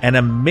platform and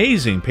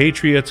amazing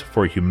patriots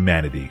for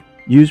humanity.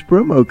 Use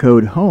promo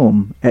code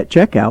HOME at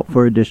checkout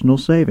for additional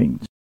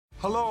savings.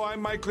 Hello,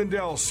 I'm Mike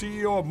Lindell,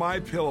 CEO of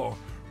MyPillow.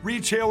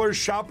 Retailers,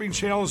 shopping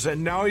channels,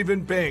 and now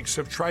even banks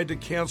have tried to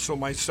cancel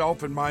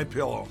myself and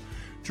MyPillow.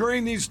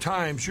 During these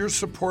times, your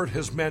support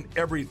has meant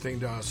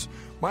everything to us.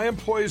 My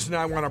employees and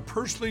I want to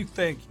personally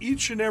thank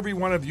each and every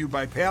one of you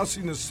by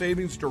passing the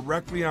savings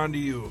directly on to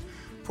you.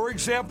 For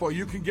example,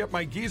 you can get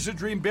my Giza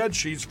Dream bed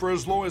sheets for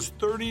as low as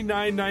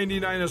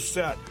 $39.99 a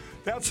set.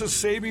 That's a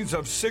savings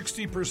of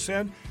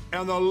 60%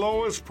 and the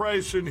lowest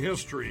price in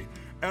history.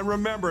 And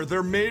remember,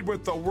 they're made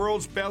with the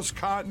world's best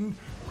cotton,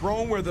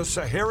 grown where the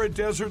Sahara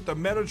Desert, the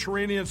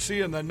Mediterranean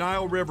Sea, and the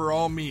Nile River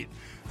all meet.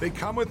 They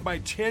come with my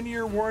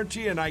 10-year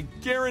warranty, and I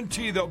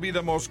guarantee they'll be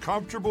the most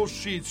comfortable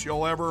sheets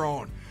you'll ever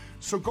own.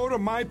 So go to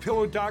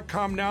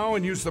MyPillow.com now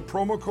and use the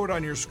promo code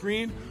on your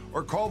screen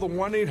or call the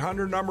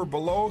 1-800 number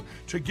below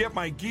to get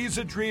my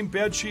Giza Dream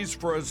bed sheets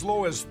for as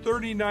low as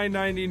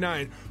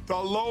 $39.99, the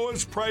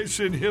lowest price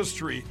in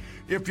history.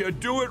 If you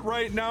do it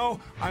right now,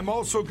 I'm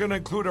also going to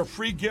include a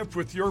free gift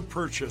with your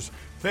purchase.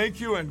 Thank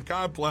you and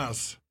God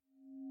bless.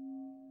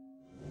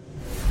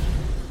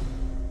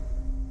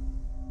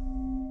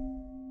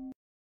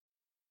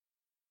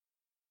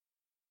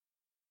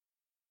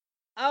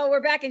 Oh,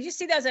 we're back. And you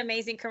see those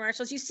amazing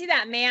commercials? You see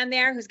that man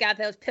there who's got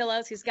those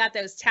pillows, who's got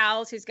those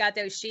towels, who's got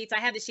those sheets. I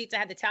have the sheets, I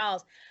have the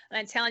towels. And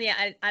I'm telling you,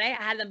 I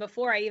had them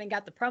before I even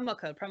got the promo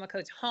code. Promo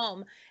code's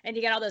HOME, and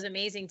you get all those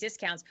amazing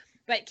discounts.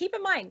 But keep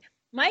in mind,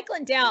 Mike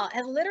Lindell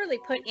has literally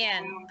put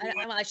in,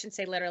 I shouldn't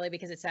say literally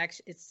because I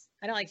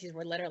don't like to use the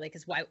word literally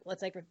because why?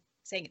 Let's like we're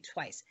saying it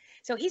twice.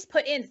 So he's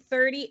put in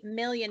 $30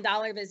 million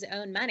of his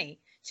own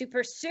money to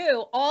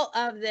pursue all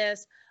of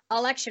this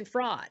election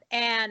fraud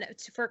and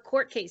for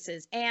court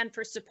cases and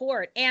for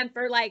support and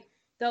for like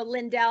the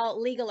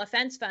Lindell Legal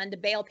Offense Fund to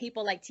bail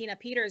people like Tina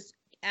Peters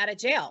out of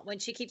jail when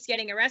she keeps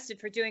getting arrested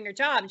for doing her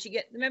job. And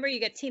remember you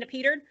get Tina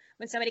Petered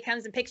when somebody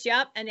comes and picks you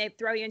up and they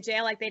throw you in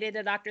jail like they did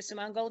to Dr.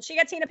 Simone Gold. She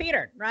got Tina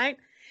Petered, right?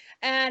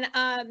 And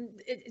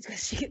it's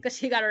because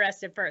she got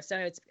arrested first. So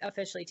it's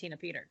officially Tina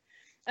Petered.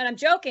 And I'm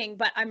joking,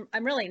 but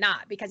I'm really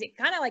not, because it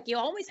kind of like you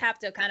always have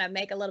to kind of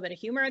make a little bit of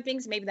humor in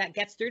things. Maybe that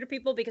gets through to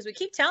people because we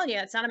keep telling you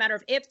it's not a matter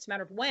of if, it's a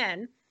matter of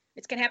when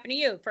it's going to happen to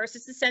you. First,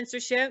 it's the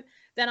censorship.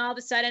 Then all of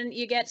a sudden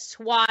you get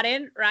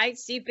swatted, right?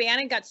 Steve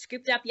Bannon got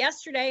scooped up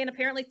yesterday, and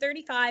apparently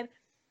 35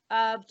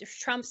 of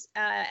Trump's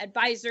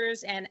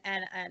advisors and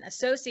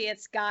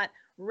associates got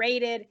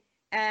raided,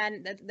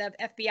 and the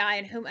FBI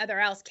and whomever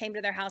else came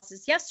to their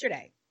houses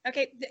yesterday.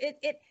 Okay,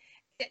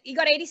 you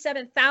got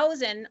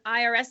 87,000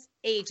 IRS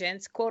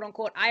agents, quote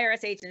unquote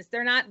IRS agents.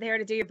 They're not there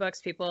to do your books,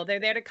 people. They're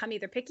there to come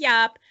either pick you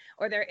up,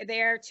 or they're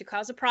there to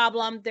cause a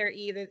problem. They're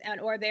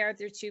there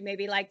to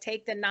maybe like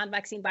take the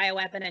non-vaccine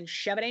bioweapon and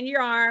shove it in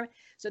your arm.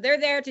 So they're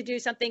there to do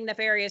something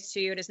nefarious to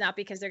you. It is not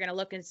because they're going to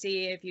look and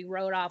see if you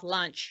wrote off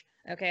lunch.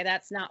 Okay,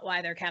 that's not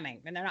why they're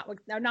coming. And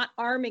they're not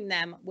arming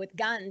them with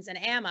guns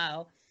and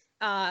ammo.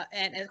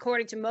 And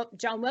according to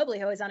Joe Mobley,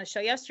 who was on a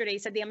show yesterday, he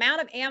said the amount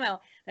of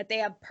ammo that they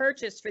have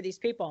purchased for these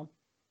people,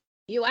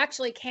 you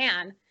actually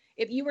can,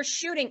 if you were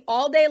shooting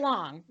all day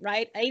long,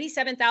 right?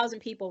 87,000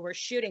 people were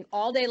shooting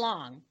all day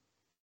long,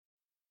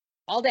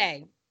 all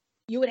day.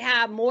 You would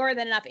have more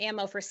than enough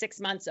ammo for 6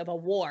 months of a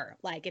war,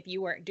 like if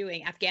you were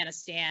doing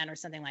Afghanistan or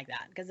something like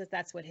that, because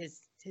that's what his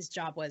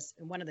job was.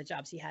 One of the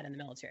jobs he had in the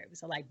military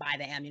was to like buy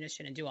the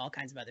ammunition and do all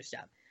kinds of other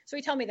stuff. So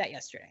he told me that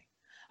yesterday.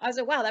 I was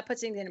like, wow, that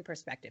puts things in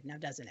perspective now,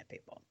 doesn't it,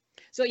 people?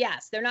 So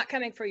yes, they're not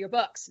coming for your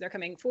books. They're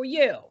coming for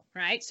you,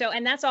 right? So,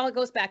 and that's all it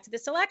goes back to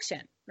this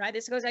election, right?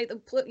 This goes like,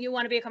 you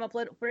want to become a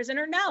political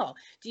prisoner? No.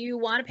 Do you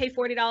want to pay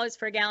 $40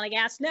 for a gallon of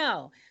gas?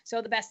 No.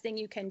 So the best thing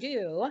you can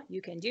do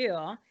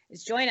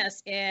is join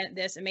us in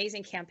this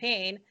amazing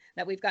campaign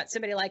that we've got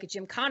somebody like a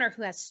Jim Connor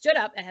who has stood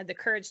up and had the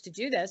courage to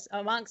do this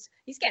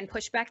he's getting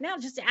pushed back now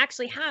just to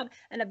actually have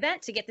an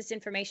event to get this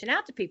information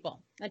out to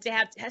people and to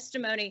have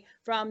testimony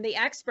from the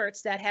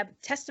experts that have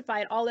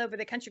testified all over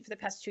the country for the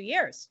past 2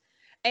 years.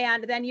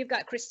 And then you've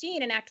got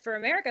Christine in Act for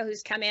America,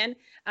 who's come in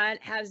and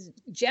has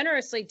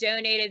generously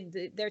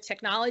donated their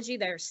technology,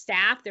 their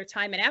staff, their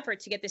time and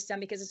effort to get this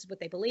done because this is what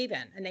they believe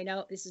in. And they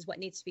know this is what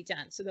needs to be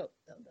done. So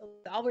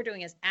all we're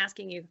doing is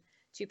asking you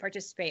to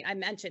participate. I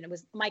mentioned it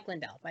was Mike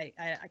Lindell. I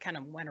kind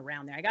of went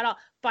around there. I got all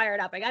fired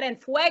up. I got in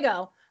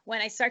fuego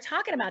when I start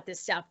talking about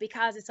this stuff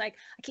because it's like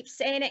I keep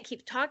saying it,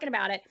 keep talking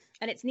about it,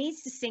 and it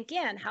needs to sink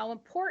in how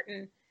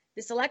important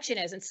this election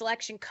is, and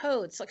Selection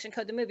Code,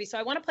 the movie. So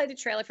I want to play the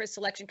trailer for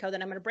Selection Code,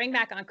 and I'm going to bring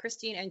back on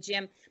Christine and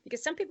Jim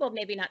because some people have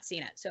maybe not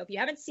seen it. So if you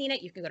haven't seen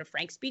it, you can go to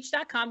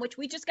frankspeech.com, which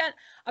we just got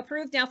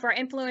approved now for our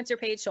influencer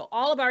page. So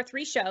all of our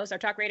 3 shows, our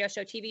talk radio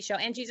show, TV show,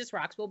 and Jesus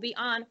Rocks will be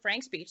on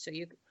Frank Speech. So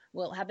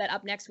we'll have that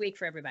up next week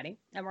for everybody.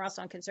 And we're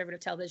also on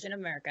Conservative Television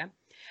America.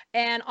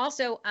 And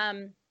also,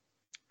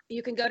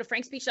 you can go to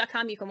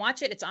frankspeech.com. You can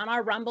watch it. It's on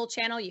our Rumble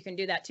channel. You can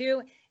do that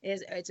too.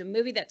 It's a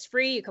movie that's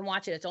free. You can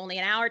watch it. It's only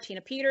an hour.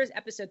 Tina Peters,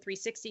 episode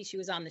 360. She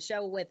was on the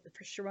show with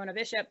Sharona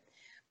Bishop.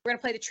 We're going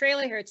to play the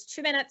trailer here. It's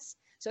 2 minutes.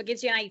 So it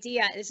gives you an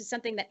idea. This is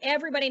something that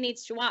everybody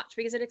needs to watch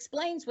because it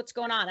explains what's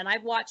going on. And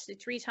I've watched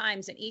it 3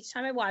 times. And each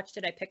time I watched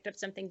it, I picked up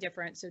something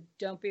different. So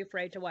don't be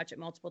afraid to watch it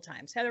multiple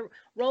times. Heather,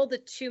 roll the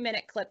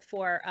 2-minute clip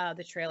for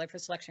the trailer for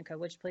Selection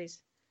Code, would you please?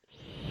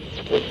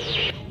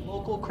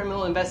 Local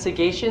criminal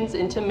investigations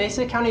into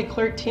Mesa County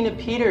Clerk Tina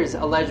Peters'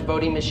 alleged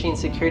voting machine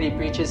security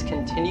breaches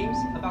continues.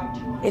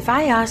 If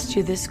I asked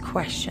you this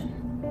question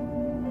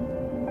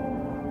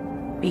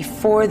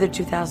before the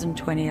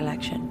 2020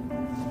 election,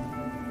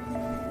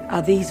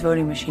 are these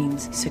voting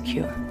machines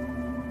secure?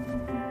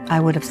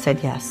 I would have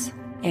said yes.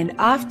 And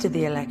after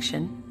the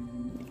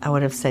election, I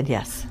would have said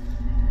yes.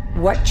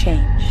 What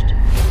changed?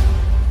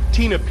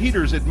 Tina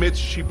Peters admits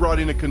she brought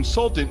in a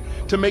consultant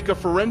to make a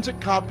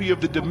forensic copy of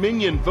the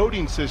Dominion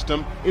voting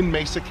system in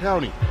Mesa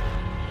County.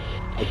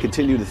 I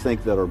continue to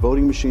think that our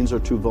voting machines are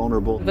too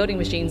vulnerable. Voting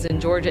machines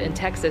in Georgia and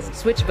Texas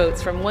switch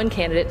votes from one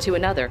candidate to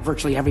another.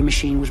 Virtually every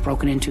machine was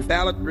broken into.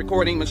 Ballot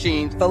recording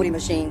machines. Voting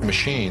machines.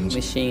 Machines.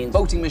 Machines.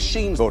 Voting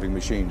machines. Voting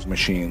machines.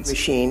 Machines.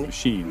 Machine.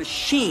 Machine.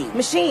 Machine.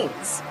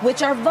 Machines,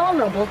 which are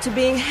vulnerable to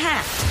being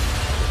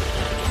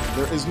hacked.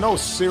 There is no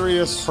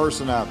serious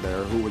person out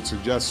there who would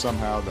suggest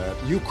somehow that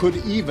you could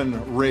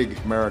even rig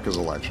America's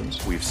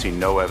elections. We've seen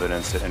no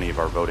evidence that any of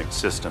our voting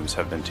systems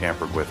have been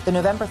tampered with. The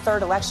November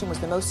 3rd election was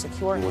the most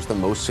secure. It was the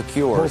most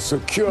secure.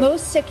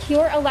 Most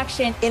secure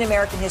election in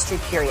American history,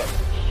 period.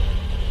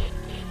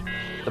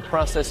 The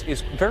process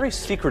is very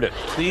secretive.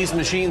 These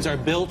machines are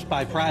built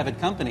by private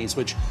companies,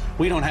 which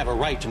we don't have a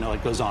right to know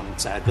what goes on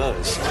inside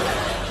those.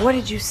 What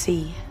did you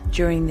see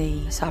during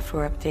the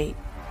software update?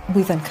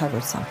 We've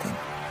uncovered something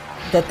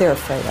that they're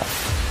afraid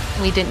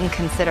of. We didn't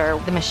consider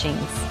the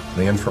machines.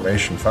 The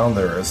information found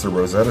there is the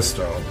Rosetta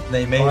Stone.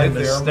 They made a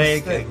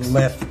mistake and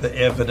left the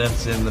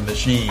evidence in the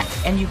machine.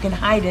 And you can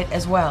hide it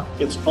as well.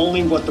 It's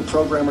only what the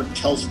programmer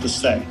tells it to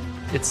say.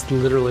 It's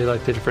literally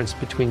like the difference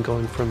between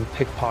going from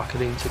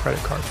pickpocketing to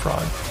credit card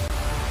fraud.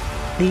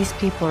 These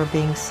people are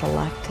being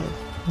selected,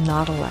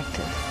 not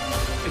elected.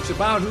 It's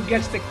about who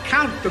gets to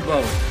count the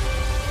vote.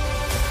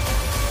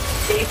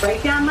 They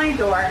break down my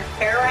door,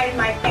 terrorize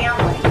my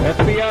family.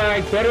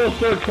 FBI, federal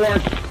search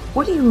warrant.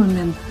 What do you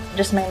remember?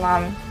 Just my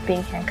mom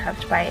being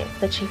handcuffed by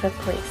the chief of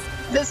police.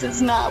 This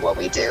is not what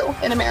we do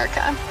in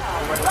America.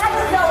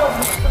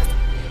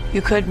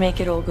 You could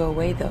make it all go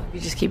away, though. You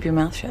just keep your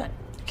mouth shut.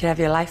 You could have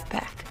your life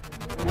back.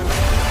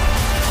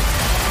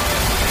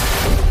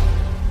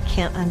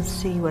 Can't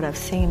unsee what I've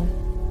seen.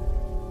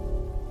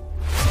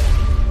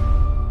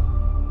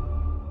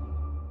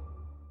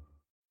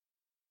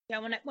 Yeah,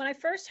 when I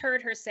first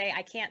heard her say,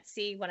 I can't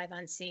see what I've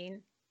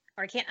unseen,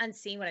 or I can't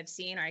unseen what I've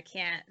seen, or I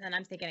can't, and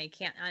I'm thinking I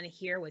can't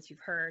unhear what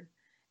you've heard.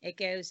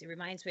 It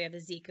reminds me of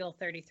Ezekiel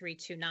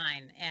 33:2-9.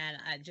 And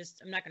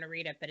I'm not going to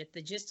read it, but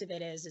the gist of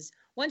it is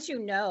once you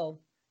know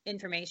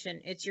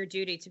information, it's your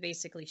duty to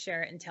basically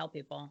share it and tell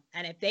people.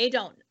 And if they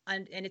don't,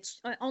 and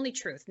it's only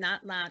truth,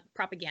 not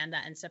propaganda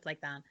and stuff like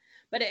that.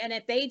 And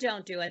if they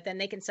don't do it, then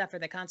they can suffer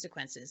the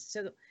consequences.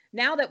 So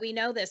now that we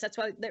know this, that's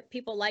why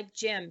people like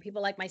Jim,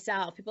 people like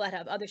myself, people that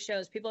have other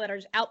shows, people that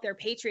are out there,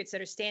 patriots that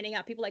are standing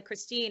up, people like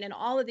Christine and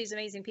all of these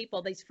amazing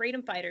people, these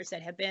freedom fighters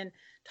that have been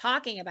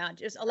talking about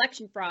just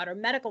election fraud or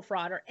medical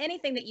fraud or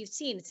anything that you've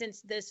seen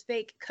since this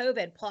fake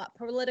COVID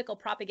political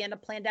propaganda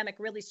pandemic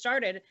really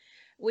started.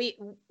 We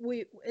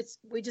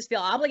just feel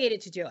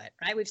obligated to do it,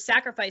 right? We've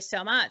sacrificed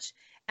so much.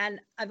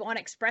 And I want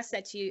to express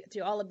that to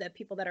all of the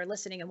people that are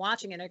listening and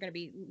watching, and they're going to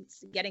be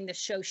getting this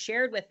show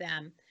shared with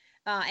them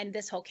and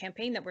this whole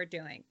campaign that we're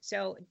doing.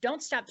 So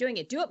don't stop doing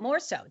it. Do it more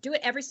so. Do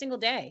it every single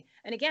day.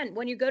 And again,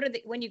 when you go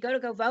to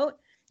go vote,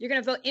 you're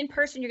going to vote in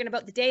person. You're going to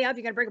vote the day of.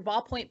 You're going to bring a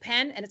ballpoint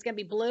pen, and it's going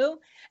to be blue.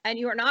 And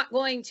you are not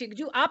going to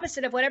do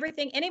opposite of what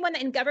anyone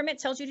in government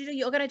tells you to do.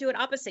 You're going to do it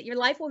opposite. Your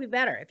life will be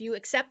better if you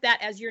accept that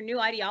as your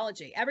new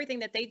ideology. Everything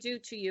that they do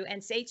to you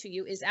and say to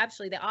you is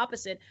absolutely the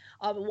opposite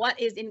of what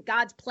is in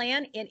God's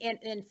plan,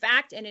 in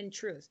fact and in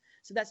truth.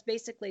 So that's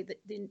basically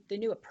the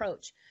new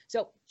approach.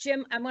 So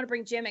Jim, I want to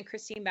bring Jim and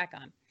Christine back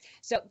on.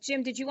 So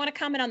Jim, did you want to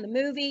comment on the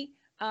movie?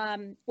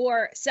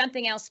 Or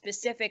something else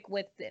specific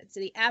with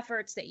the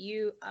efforts that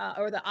you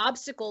or the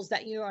obstacles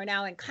that you are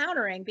now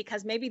encountering,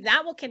 because maybe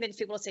that will convince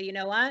people to say, you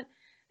know what,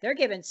 they're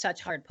giving such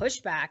hard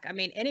pushback. I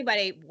mean,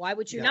 why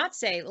would you not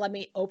say, let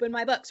me open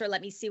my books or let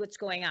me see what's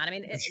going on? I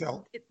mean,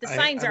 Michelle, the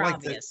signs are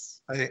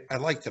obvious. I'd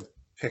like to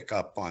pick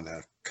up on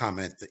a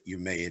comment that you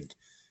made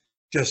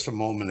just a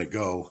moment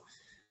ago.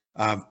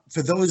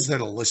 For those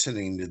that are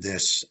listening to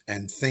this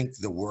and think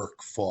the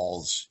work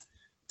falls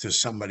to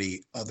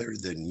somebody other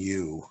than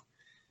you,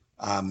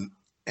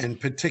 and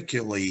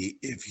particularly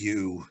if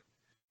you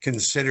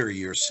consider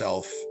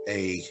yourself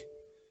a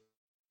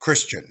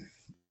Christian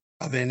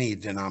of any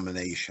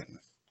denomination,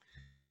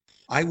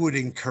 I would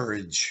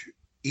encourage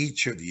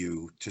each of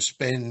you to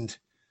spend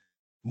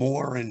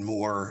more and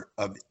more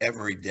of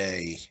every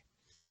day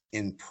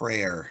in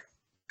prayer,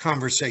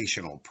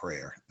 conversational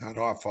prayer, not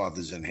Our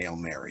Fathers and Hail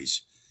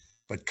Marys,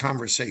 but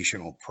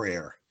conversational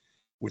prayer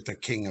with the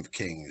King of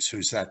Kings,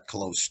 who's that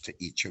close to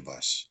each of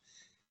us.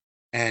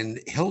 And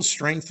he'll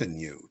strengthen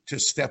you to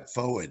step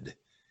forward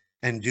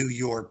and do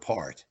your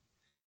part.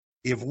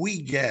 If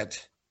we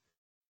get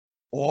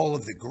all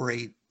of the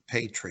great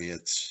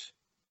patriots,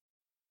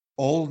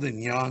 old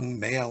and young,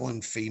 male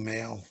and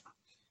female,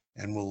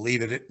 and we'll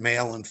leave it at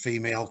male and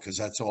female because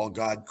that's all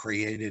God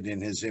created in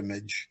his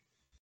image,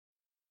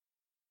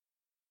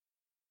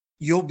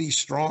 you'll be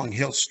strong.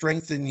 He'll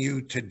strengthen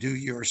you to do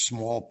your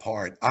small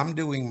part. I'm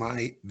doing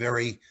my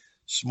very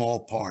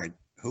small part.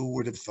 Who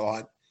would have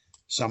thought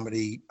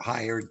somebody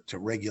hired to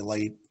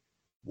regulate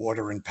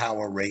water and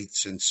power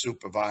rates and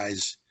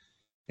supervise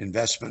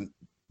investment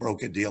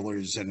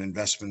broker-dealers and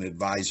investment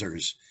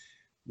advisors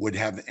would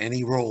have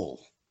any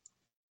role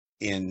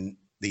in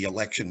the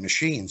election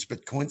machines?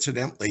 But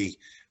coincidentally,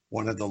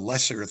 one of the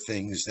lesser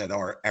things that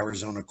our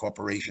Arizona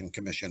Corporation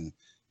Commission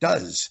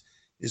does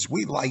is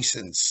we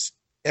license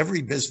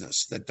every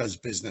business that does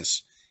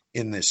business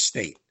in this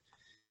state.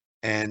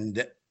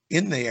 And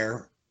in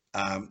there,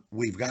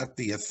 we've got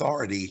the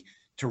authority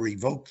to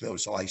revoke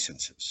those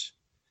licenses.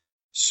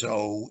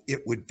 So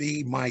it would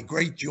be my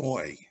great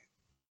joy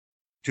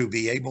to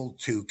be able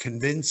to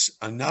convince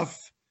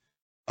enough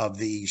of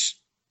these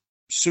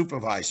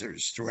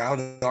supervisors throughout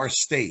our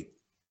state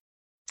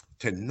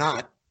to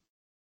not,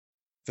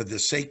 for the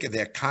sake of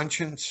their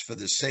conscience, for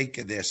the sake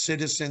of their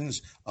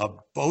citizens of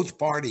both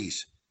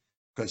parties,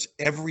 because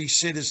every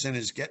citizen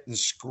is getting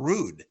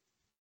screwed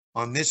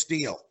on this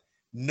deal.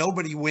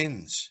 Nobody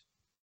wins.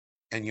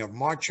 And you're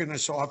marching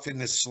us off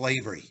into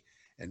slavery.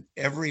 And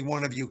every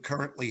one of you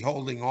currently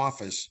holding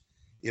office,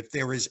 if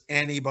there is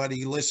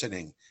anybody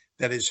listening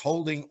that is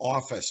holding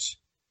office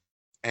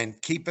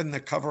and keeping the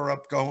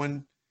cover-up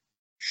going,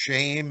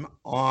 shame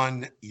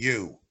on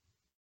you.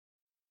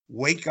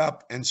 Wake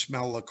up and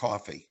smell the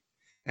coffee.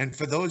 And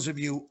for those of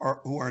you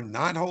who are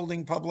not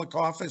holding public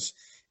office,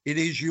 it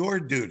is your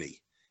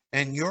duty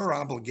and your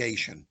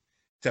obligation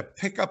to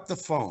pick up the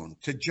phone,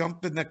 to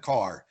jump in the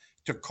car,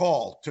 to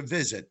call, to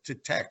visit, to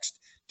text,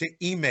 to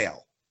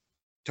email,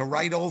 to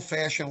write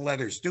old-fashioned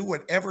letters. Do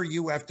whatever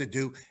you have to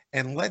do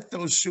and let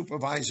those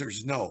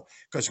supervisors know.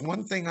 Because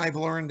one thing I've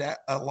learned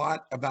a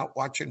lot about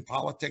watching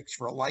politics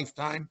for a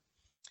lifetime,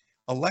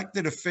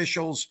 elected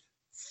officials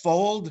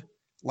fold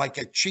like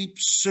a cheap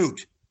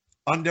suit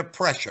under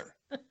pressure.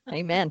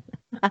 Amen.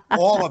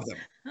 All of them.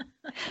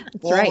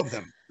 All right. of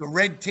them. The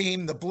red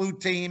team, the blue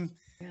team,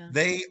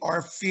 they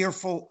are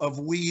fearful of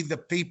we the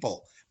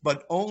people,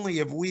 but only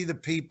if we the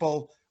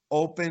people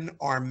open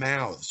our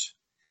mouths.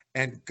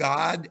 And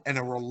God and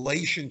a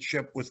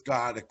relationship with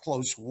God, a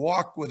close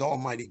walk with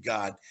Almighty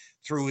God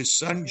through his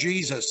son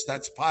Jesus,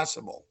 that's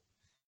possible,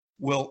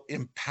 will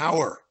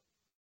empower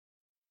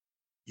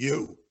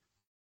you.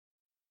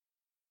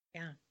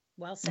 Yeah,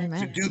 well said.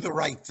 To do the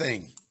right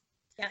thing.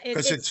 Yeah,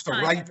 because it's the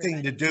right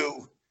thing to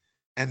do,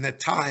 and the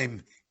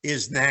time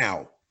is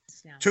now.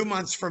 2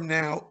 months from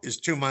now is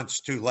 2 months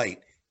too late.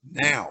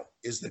 Now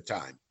is the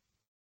time.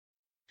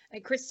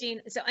 And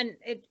Christine, so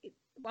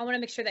I want to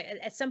make sure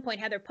that at some point,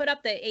 Heather, put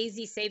up the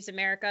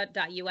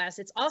azsavesamerica.us.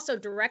 It's also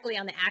directly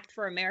on the Act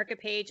for America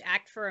page,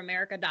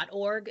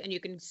 actforamerica.org, and you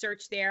can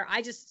search there.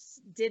 I just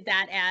did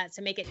that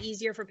to make it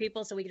easier for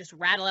people so we can just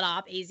rattle it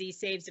off, AZ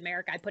Saves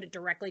America. I put it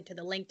directly to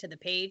the link to the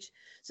page,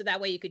 so that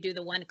way you could do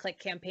the one-click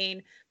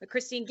campaign. But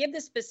Christine, give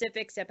the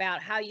specifics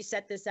about how you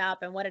set this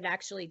up and what it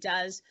actually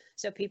does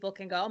so people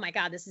can go, oh my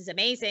God, this is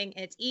amazing,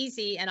 and it's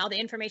easy, and all the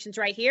information's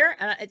right here.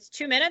 It's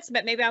 2 minutes,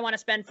 but maybe I want to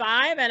spend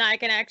 5, and I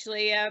can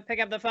actually pick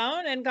up the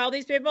phone and call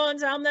these people and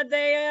tell them that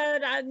they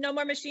no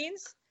more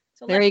machines.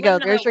 So there you go.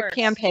 There's your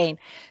campaign.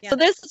 Yeah. So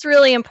this is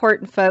really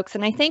important, folks.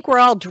 And I think we're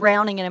all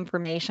drowning in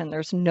information.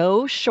 There's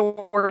no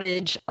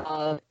shortage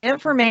of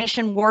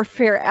information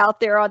warfare out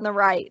there on the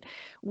right.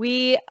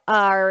 We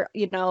are,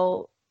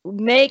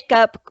 Make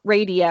Up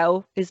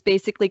Radio is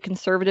basically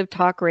conservative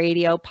talk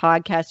radio,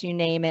 podcast, you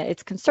name it.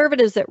 It's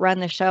conservatives that run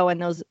the show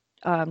and those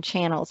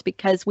channels,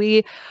 because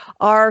we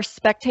are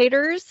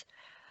spectators.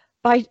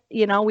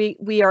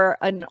 We are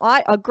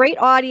a great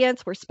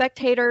audience. We're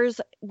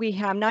spectators. We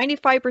have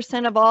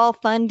 95% of all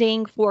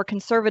funding for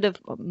conservative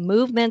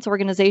movements,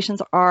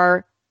 organizations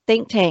are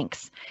think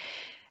tanks.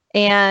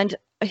 And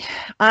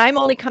I'm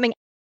only coming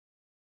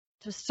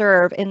to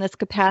serve in this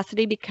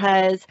capacity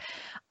because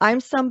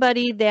I'm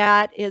somebody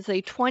that is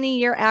a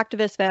 20-year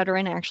activist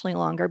veteran, actually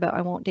longer, but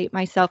I won't date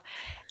myself.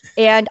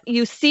 And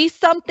you see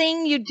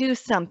something, you do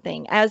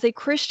something. As a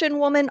Christian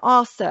woman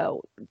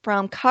also,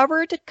 from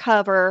cover to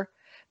cover,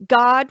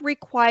 God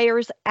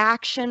requires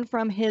action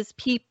from his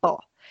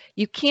people.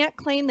 You can't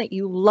claim that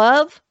you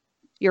love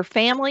your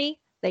family,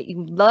 that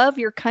you love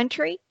your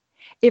country,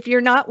 if you're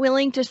not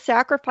willing to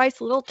sacrifice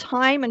a little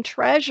time and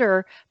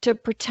treasure to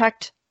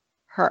protect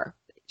her.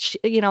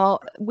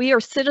 We are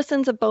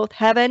citizens of both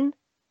heaven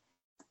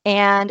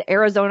and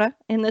Arizona,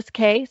 in this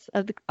case,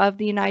 of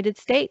the United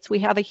States. We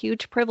have a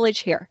huge privilege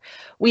here.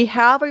 We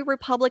have a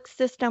republic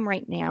system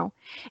right now,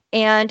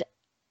 and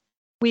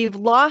we've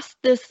lost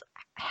this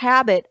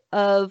habit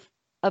of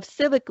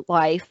civic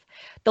life.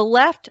 The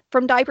left,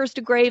 from diapers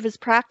to grave, is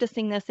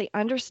practicing this. They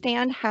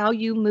understand how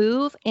you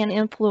move and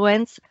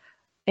influence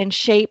and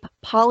shape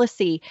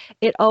policy.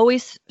 It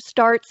always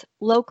starts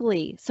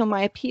locally. So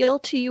my appeal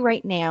to you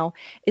right now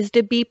is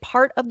to be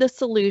part of the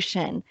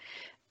solution.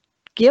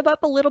 Give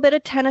up a little bit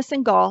of tennis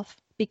and golf.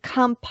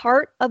 Become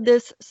part of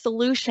this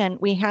solution.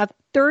 We have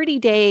 30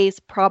 days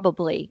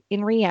probably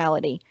in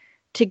reality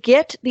to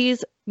get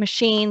these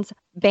machines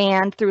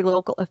banned through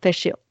local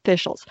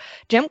officials.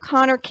 Jim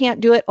Connor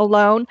can't do it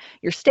alone.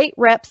 Your state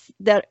reps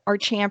that are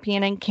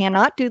championing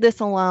cannot do this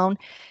alone.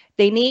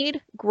 They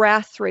need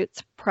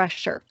grassroots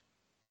pressure.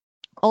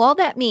 All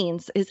that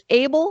means is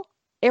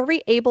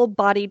every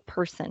able-bodied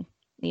person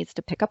needs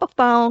to pick up a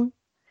phone.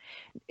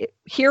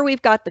 Here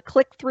we've got the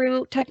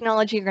click-through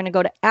technology. You're going to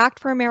go to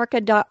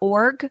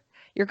actforamerica.org.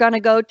 You're going to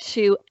go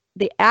to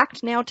the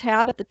Act Now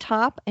tab at the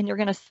top, and you're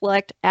going to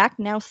select Act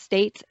Now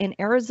states. In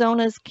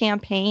Arizona's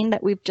campaign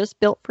that we've just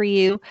built for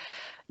you,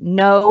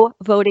 no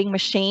voting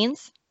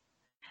machines.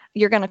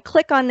 You're going to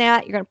click on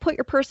that. You're going to put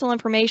your personal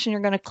information.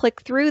 You're going to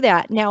click through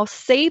that. Now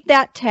save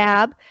that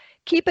tab.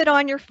 keep it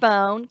on your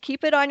phone,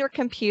 keep it on your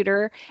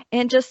computer,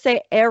 and just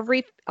say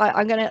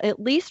I'm going to at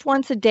least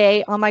once a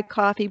day on my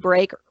coffee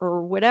break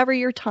or whatever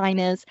your time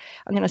is,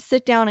 I'm going to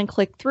sit down and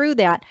click through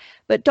that.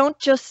 But don't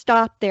just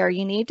stop there.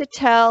 You need to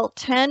tell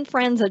 10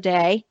 friends a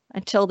day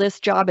until this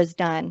job is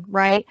done,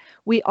 right?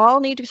 We all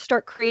need to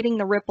start creating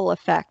the ripple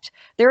effect.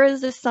 There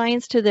is a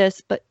science to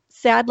this, but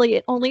sadly,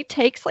 it only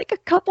takes like a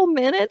couple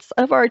minutes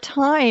of our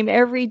time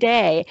every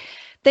day.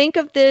 Think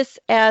of this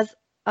as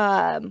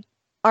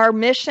our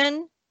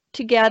mission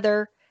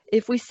together.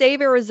 If we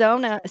save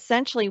Arizona,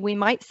 essentially, we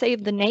might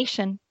save the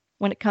nation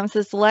when it comes to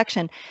this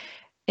election.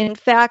 In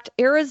fact,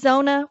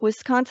 Arizona,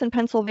 Wisconsin,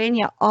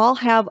 Pennsylvania all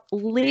have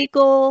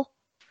legal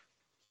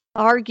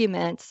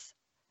arguments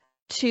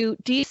to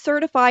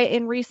decertify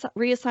and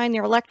reassign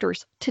their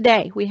electors.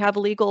 Today, we have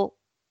a legal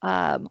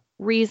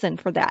reason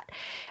for that.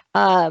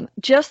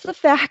 Just the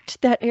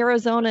fact that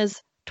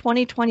Arizona's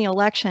 2020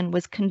 election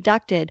was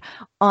conducted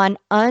on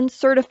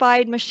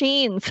uncertified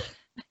machines.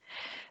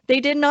 They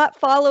did not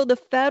follow the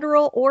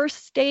federal or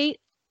state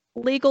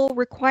legal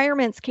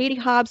requirements. Katie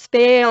Hobbs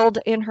failed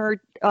in her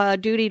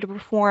duty to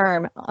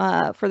perform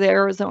for the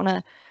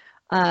Arizona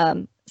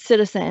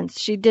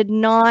citizens. She did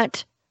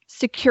not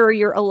secure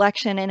your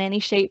election in any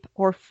shape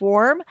or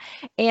form.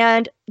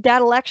 And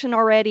that election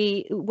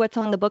already, what's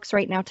on the books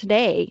right now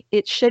today,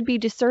 it should be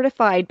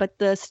decertified, but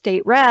the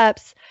state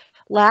reps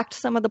lacked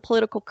some of the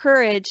political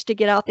courage to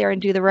get out there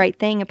and do the right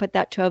thing and put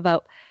that to a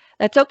vote.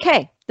 That's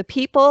okay. The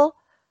people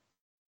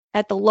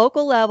at the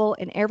local level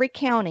in every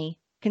county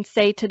can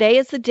say, today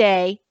is the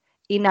day,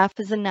 enough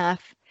is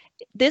enough.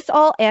 This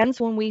all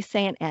ends when we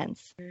say it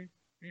ends.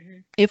 Mm-hmm.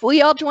 If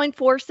we all join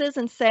forces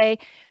and say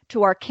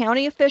to our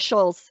county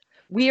officials,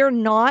 we are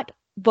not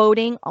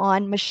voting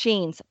on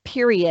machines,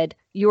 period.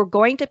 You're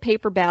going to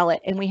paper ballot,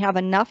 and we have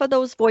enough of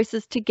those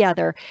voices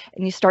together,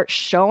 and you start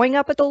showing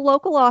up at the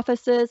local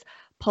offices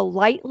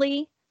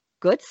politely,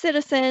 good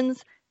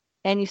citizens,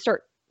 and you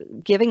start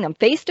giving them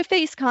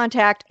face-to-face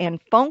contact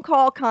and phone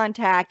call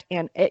contact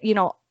and,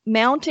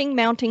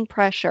 mounting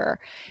pressure.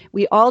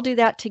 We all do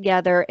that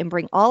together and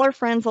bring all our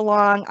friends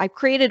along. I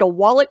created a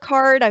wallet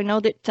card. I know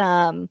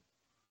that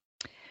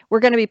we're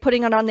going to be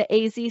putting it on the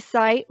AZ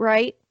site,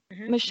 right?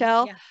 Mm-hmm.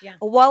 Michelle, yeah.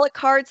 A wallet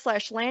card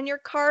 /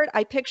 lanyard card.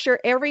 I picture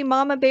every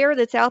mama bear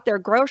that's out there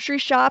grocery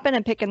shopping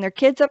and picking their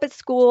kids up at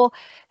school,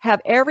 have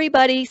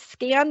everybody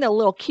scan the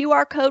little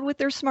QR code with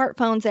their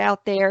smartphones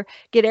out there,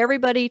 get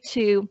everybody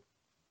to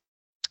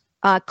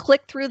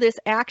click through this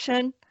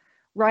action,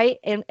 right?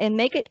 And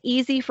make it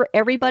easy for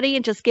everybody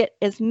and just get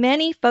as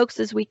many folks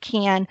as we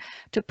can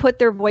to put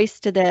their voice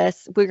to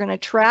this. We're going to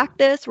track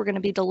this. We're going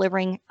to be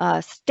delivering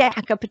a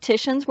stack of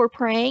petitions, we're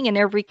praying, in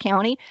every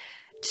county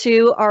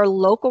to our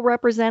local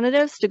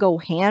representatives to go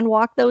hand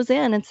walk those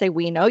in and say,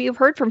 we know you've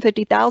heard from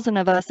 50,000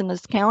 of us in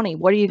this county.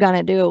 What are you going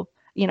to do,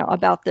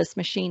 about this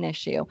machine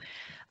issue?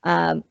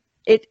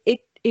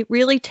 It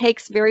really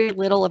takes very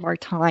little of our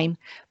time,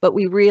 but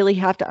we really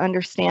have to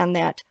understand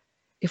that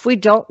if we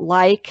don't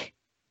like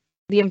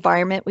the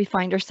environment we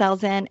find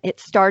ourselves in, it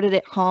started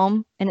at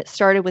home, and it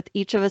started with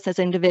each of us as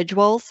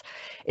individuals.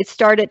 It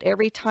started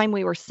every time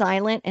we were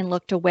silent and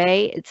looked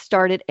away. It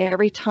started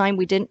every time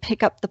we didn't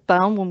pick up the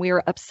phone when we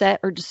were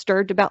upset or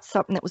disturbed about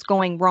something that was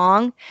going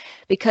wrong,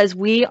 because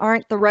we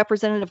aren't the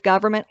representative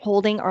government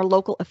holding our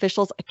local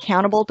officials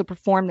accountable to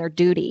perform their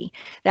duty.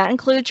 That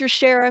includes your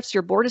sheriffs,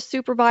 your board of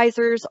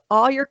supervisors,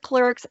 all your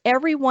clerks.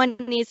 Everyone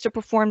needs to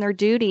perform their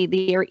duty.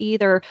 They are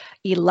either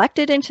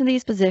elected into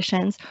these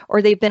positions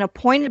or they've been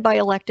appointed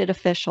by elected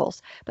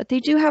officials, but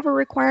they do have a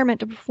requirement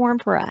to perform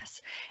for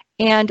us.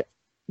 And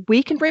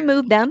we can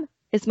remove them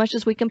as much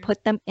as we can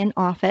put them in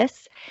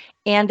office.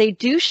 And they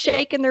do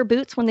shake in their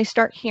boots when they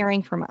start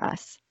hearing from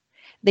us.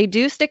 They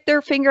do stick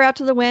their finger out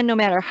to the wind, no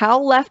matter how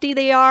lefty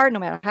they are, no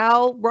matter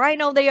how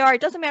rhino they are.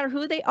 It doesn't matter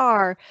who they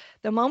are.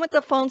 The moment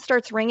the phone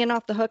starts ringing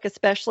off the hook,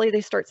 especially,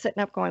 they start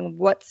sitting up going,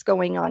 what's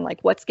going on?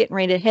 Like, what's getting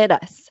ready to hit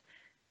us?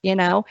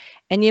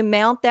 And you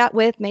mount that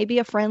with maybe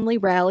a friendly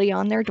rally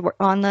on their door,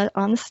 on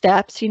the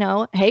steps,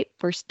 hey,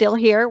 we're still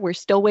here. We're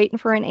still waiting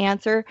for an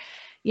answer,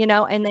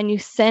 and then you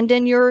send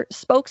in your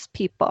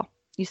spokespeople.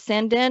 You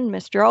send in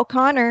Mr.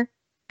 O'Connor,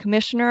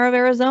 Commissioner of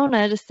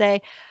Arizona, to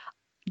say,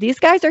 these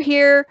guys are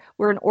here.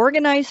 We're an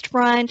organized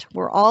front.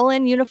 We're all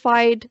in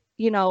unified,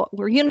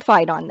 we're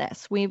unified on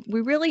this. We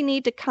really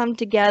need to come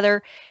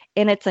together,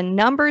 and it's a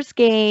numbers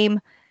game.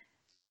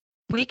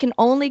 We can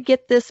only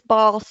get this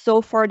ball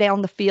so far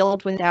down the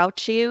field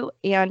without you.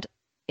 And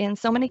in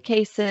so many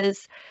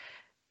cases,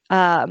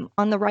 on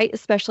the right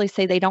especially,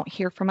 say they don't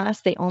hear from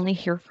us. They only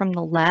hear from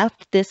the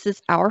left. This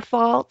is our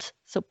fault.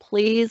 So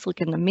please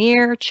look in the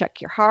mirror,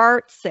 check your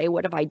heart, say,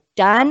 what have I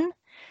done?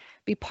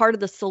 Be part of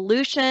the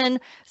solution.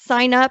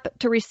 Sign up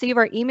to receive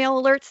our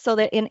email alerts so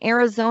that in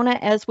Arizona,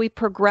 as we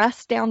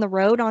progress down the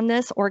road on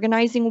this,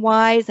 organizing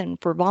wise and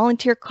for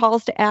volunteer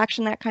calls to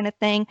action, that kind of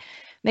thing,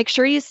 make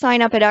sure you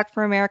sign up at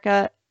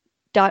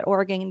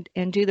actforamerica.org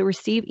and do the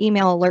receive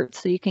email alerts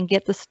so you can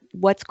get this,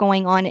 what's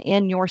going on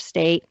in your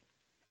state.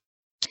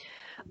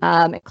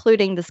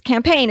 including this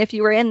campaign. If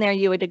you were in there,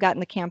 you would have gotten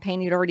the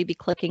campaign. You'd already be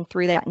clicking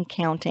through that and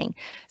counting.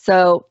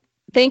 So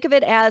think of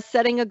it as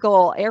setting a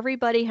goal.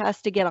 Everybody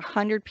has to get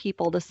 100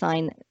 people to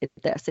sign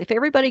this. If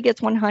everybody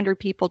gets 100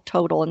 people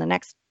total in the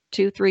next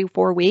 2, 3,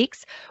 4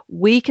 weeks,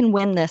 we can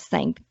win this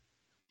thing.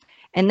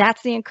 And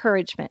that's the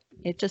encouragement.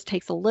 It just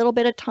takes a little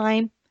bit of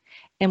time,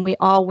 and we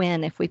all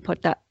win if we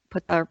put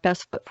our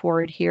best foot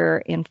forward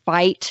here and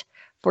fight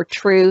for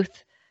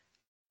truth,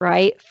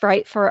 right?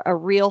 Fight for a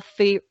real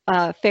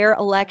fair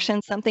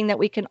election, something that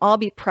we can all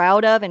be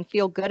proud of and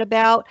feel good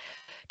about.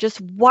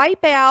 Just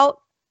wipe out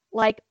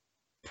like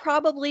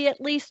probably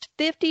at least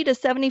 50 to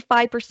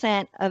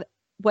 75% of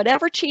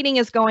whatever cheating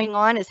is going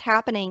on is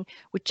happening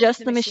with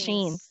just the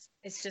machines.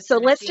 It's just so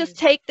let's just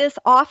take this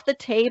off the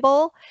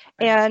table.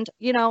 And,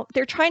 you know,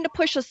 they're trying to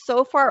push us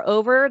so far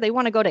over. They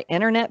want to go to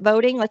internet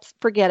voting. Let's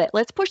forget it.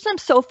 Let's push them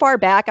so far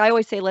back. I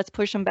always say, let's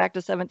push them back to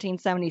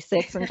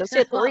 1776 and just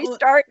hit the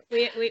restart.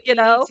 We need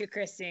to,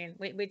 Christine.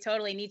 We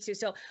totally need to.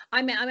 So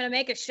I'm going to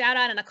make a shout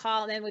out and a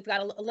call, and then we've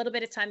got a little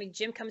bit of time.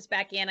 Jim comes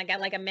back in. I got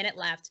like a minute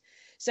left.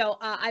 So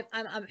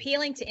I'm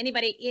appealing to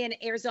anybody in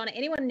Arizona,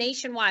 anyone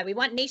nationwide. We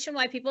want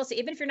nationwide people. So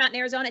even if you're not in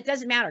Arizona, it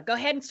doesn't matter. Go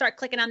ahead and start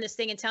clicking on this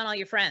thing and telling all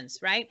your friends,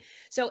 right?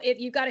 So if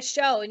you've got a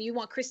show and you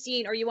want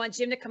Christine or you want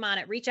Jim to come on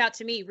it, reach out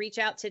to me, reach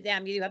out to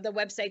them. You have the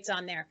websites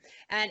on there.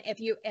 And if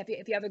you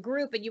have a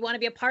group and you want to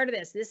be a part of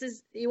this,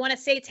 you want to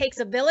say it takes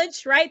a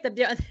village, right?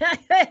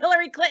 The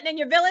Hillary Clinton in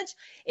your village.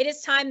 It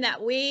is time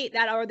that we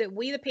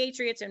the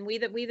Patriots and we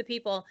the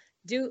people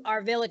do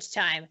our village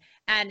time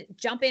and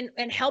jump in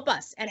and help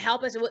us.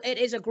 It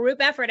is a group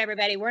effort,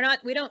 everybody.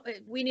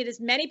 We need as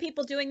many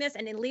people doing this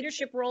and in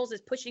leadership roles as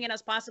pushing it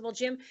as possible.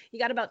 Jim, you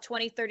got about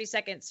 20, 30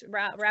 seconds.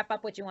 Wrap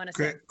up what you want to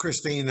say.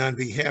 Christine, on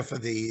behalf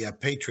of the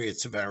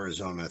Patriots of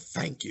Arizona,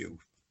 thank you.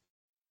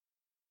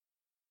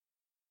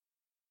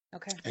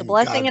 Okay. A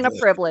blessing and a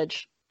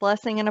privilege.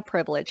 Blessing and a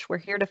privilege. We're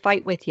here to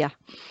fight with you.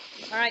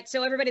 All right.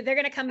 So everybody, they're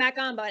going to come back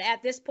on. But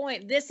at this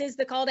point, this is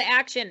the call to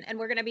action. And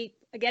we're going to be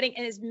getting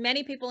as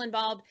many people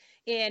involved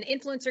in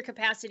influencer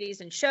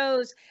capacities and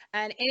shows,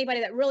 and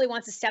anybody that really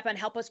wants to step in and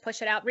help us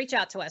push it out, reach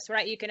out to us,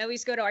 right? You can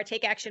always go to our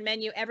Take Action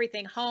menu,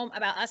 everything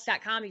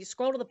homeaboutus.com. You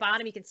scroll to the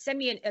bottom. You can send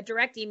me a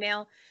direct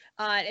email.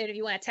 And if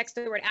you want to text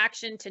the word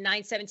action to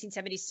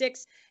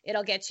 91776,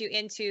 it'll get you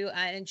into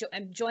and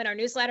join our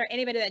newsletter.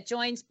 Anybody that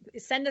joins,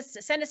 send us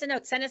a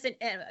note. Send us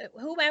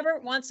whomever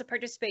wants to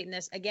participate in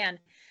this. Again,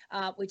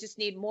 we just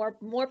need more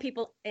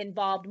people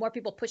involved, more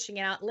people pushing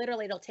it out.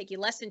 Literally, it'll take you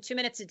less than 2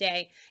 minutes a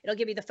day. It'll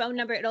give you the phone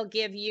number. It'll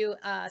give you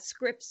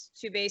scripts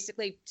to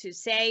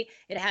say.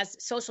 It has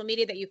social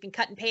media that you can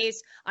cut and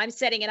paste. I'm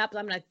setting it up.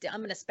 I'm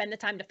gonna spend the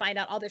time to find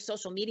out all their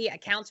social media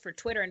accounts for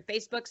Twitter and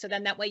Facebook. So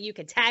then that way you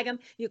can tag them,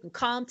 you can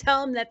call them,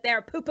 tell them that they're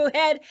a poo-poo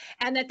head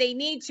and that they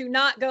need to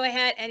not go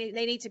ahead and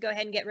they need to go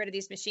ahead and get rid of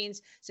these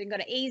machines. So you can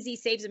go to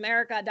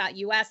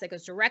azsavesamerica.us. That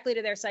goes directly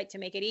to their site to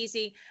make it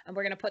easy. And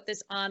we're going to put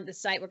this on the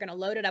site. We're going to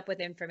load it up with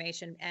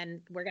information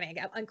and we're going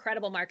to have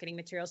incredible marketing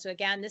material. So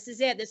again, this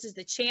is it. This is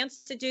the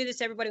chance to do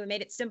this, everybody. We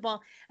made it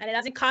simple and it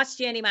doesn't cost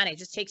you any money. It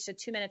just takes you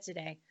 2 minutes a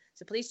day.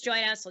 So please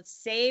join us. Let's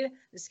save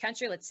this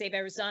country. Let's save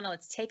Arizona.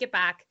 Let's take it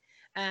back.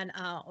 And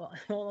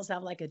we'll almost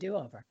have like a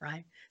do-over,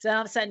 right? So all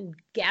of a sudden,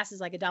 gas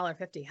is like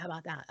 $1.50. How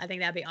about that? I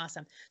think that'd be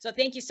awesome. So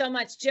thank you so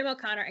much, Jim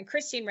O'Connor and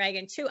Christine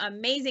Reagan, two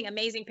amazing,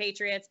 amazing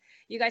patriots.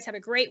 You guys have a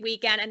great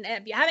weekend. And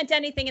if you haven't done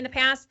anything in the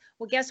past,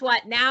 well, guess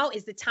what? Now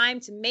is the time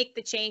to make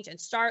the change and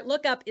start.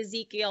 Look up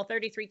Ezekiel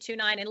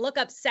 33:29 and look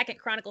up 2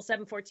 Chronicles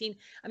 7:14.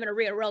 I'm going to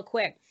read it real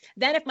quick.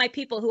 Then if my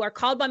people who are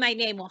called by my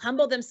name will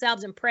humble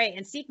themselves and pray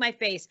and seek my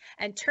face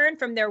and turn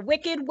from their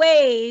wicked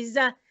ways,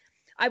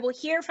 I will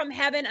hear from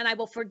heaven and I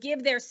will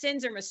forgive their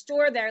sins and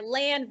restore their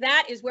land.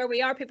 That is where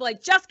we are, people. I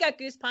just got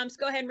goosebumps.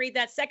 Go ahead and read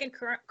that 2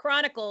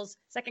 Chronicles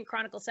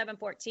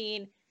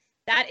 7:14.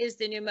 That is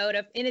the new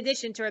motive. In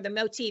addition to the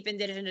motif, in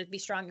addition to be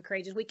strong and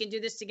courageous, we can do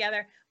this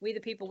together. We the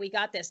people, we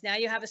got this. Now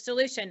you have a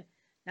solution.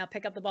 Now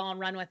pick up the ball and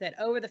run with it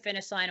over the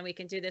finish line, and we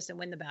can do this and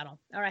win the battle.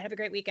 All right, have a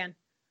great weekend.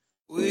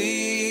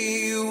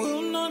 We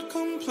will not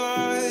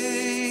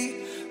comply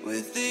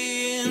with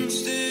the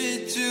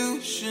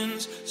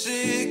institution's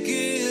sick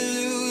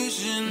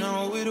illusion.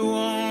 No, it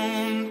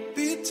won't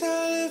be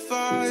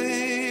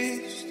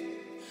televised.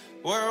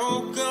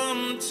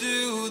 Welcome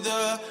to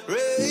the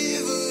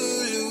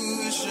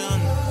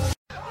revolution.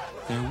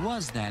 There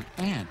was that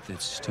ant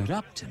that stood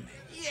up to me.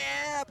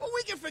 Yeah, but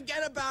we can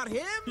forget about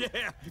him.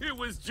 Yeah, it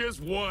was just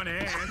one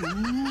ant.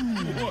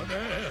 One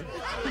ant.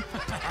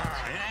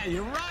 Yeah,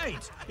 you're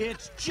right.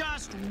 It's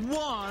just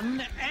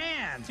one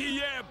ant.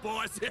 Yeah,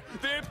 boss.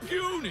 They're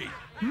puny.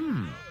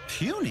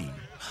 Puny?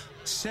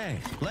 Say,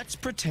 let's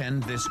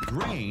pretend this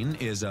grain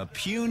is a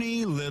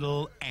puny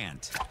little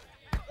ant.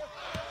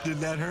 Did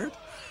that hurt?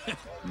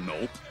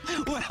 Nope.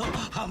 Well,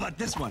 how about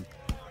this one?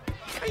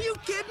 Are you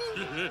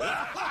kidding?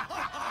 Well,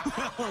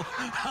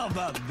 how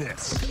about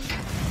this?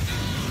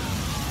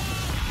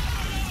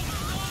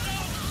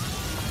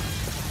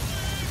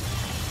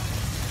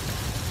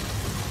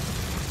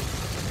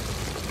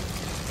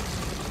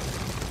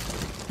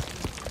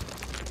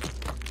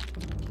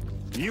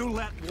 You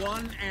let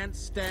one ant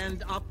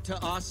stand up to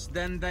us,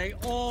 then they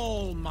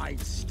all might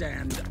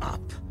stand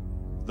up.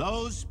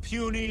 Those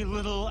puny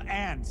little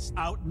ants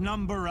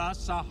outnumber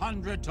us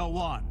 100 to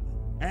 1.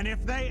 And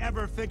if they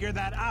ever figure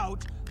that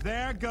out,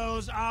 there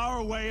goes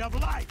our way of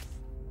life.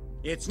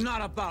 It's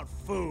not about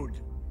food.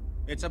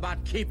 It's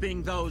about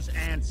keeping those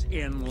ants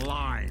in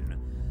line.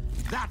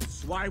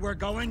 That's why we're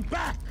going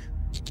back.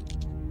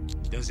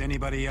 Does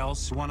anybody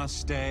else want to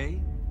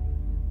stay?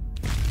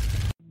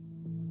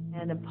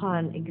 And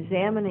upon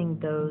examining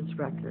those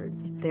records,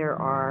 there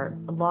are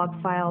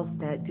log files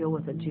that deal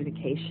with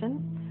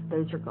adjudication.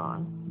 Those are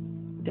gone.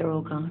 They're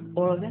all gone?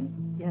 All of them?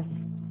 Yes.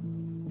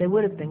 They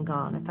would have been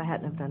gone if I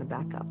hadn't have done a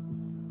backup.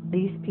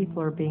 These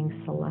people are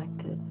being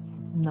selected,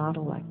 not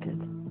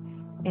elected.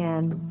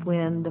 And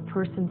when the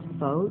person's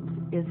vote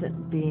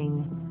isn't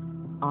being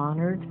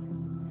honored,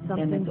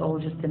 And it's all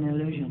just an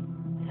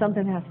illusion.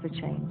 Something has to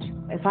change.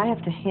 If I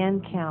have to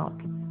hand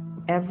count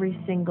every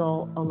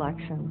single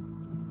election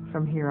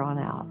from here on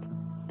out,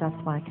 that's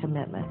my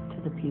commitment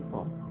to the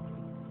people.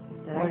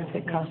 What if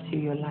it costs you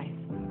your life?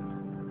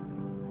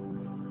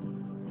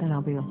 Then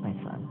I'll be with my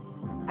son.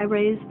 I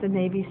raised the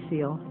Navy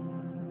SEAL.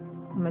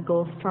 I'm a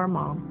Gold Star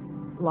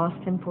mom.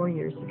 Lost him 4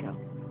 years ago.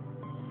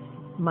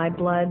 My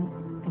blood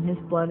and his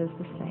blood is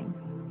the same.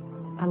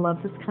 I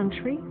love this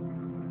country.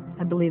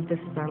 I believe this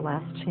is our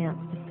last chance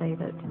to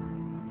save it.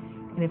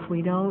 And if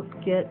we don't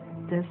get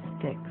this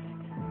fixed,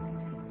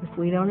 if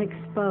we don't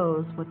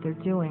expose what they're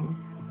doing,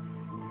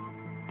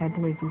 I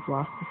believe we've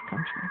lost this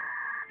country.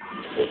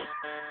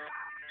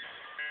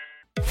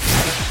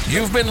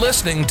 You've been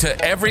listening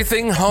to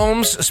Everything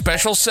Homes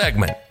special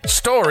segment,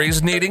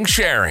 Stories Needing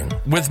Sharing,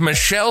 with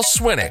Michelle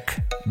Swinick,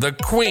 the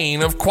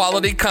queen of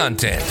quality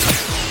content.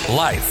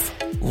 Life,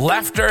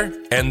 laughter,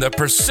 and the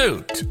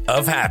pursuit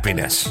of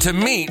happiness. To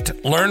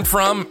meet, learn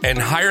from, and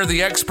hire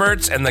the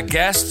experts and the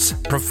guests,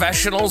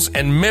 professionals,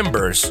 and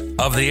members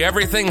of the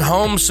Everything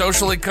Home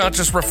Socially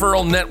Conscious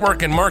Referral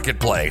Network and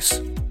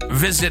Marketplace,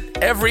 visit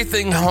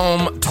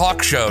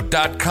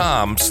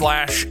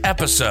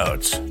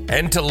everythinghometalkshow.com/episodes.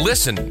 And to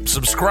listen,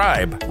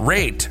 subscribe,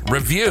 rate,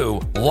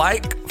 review,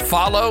 like,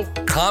 follow,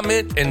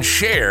 comment, and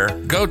share,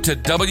 go to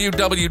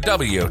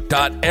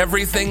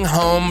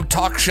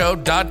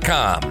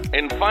www.everythinghometalkshow.com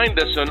and find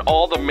us on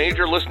all the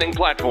major listening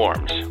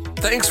platforms.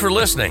 Thanks for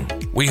listening.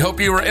 We hope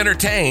you were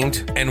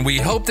entertained, and we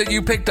hope that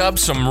you picked up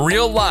some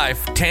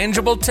real-life,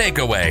 tangible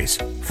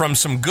takeaways from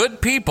some good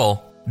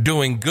people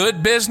doing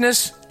good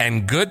business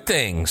and good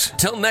things.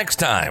 Till next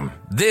time,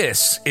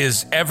 this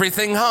is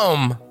Everything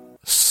Home,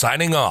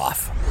 signing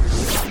off.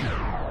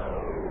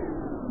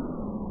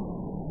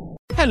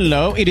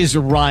 Hello, it is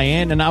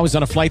Ryan, and I was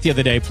on a flight the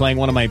other day playing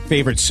one of my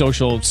favorite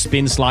social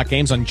spin slot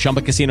games on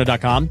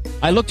ChumbaCasino.com.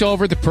 I looked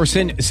over at the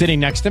person sitting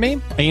next to me,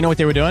 and you know what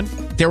they were doing?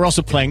 They were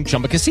also playing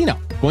Chumba Casino.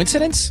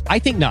 Coincidence? I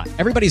think not.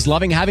 Everybody's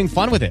loving having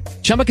fun with it.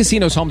 Chumba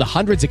Casino is home to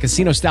hundreds of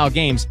casino-style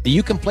games that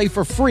you can play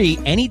for free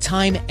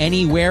anytime,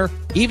 anywhere,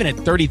 even at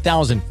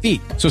 30,000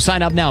 feet. So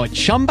sign up now at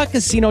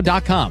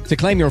ChumbaCasino.com to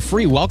claim your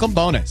free welcome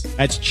bonus.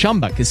 That's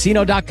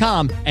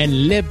ChumbaCasino.com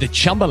and live the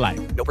Chumba life.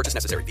 No purchase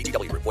necessary.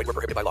 VGW. Void where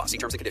prohibited by law. See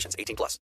terms and conditions. 18+.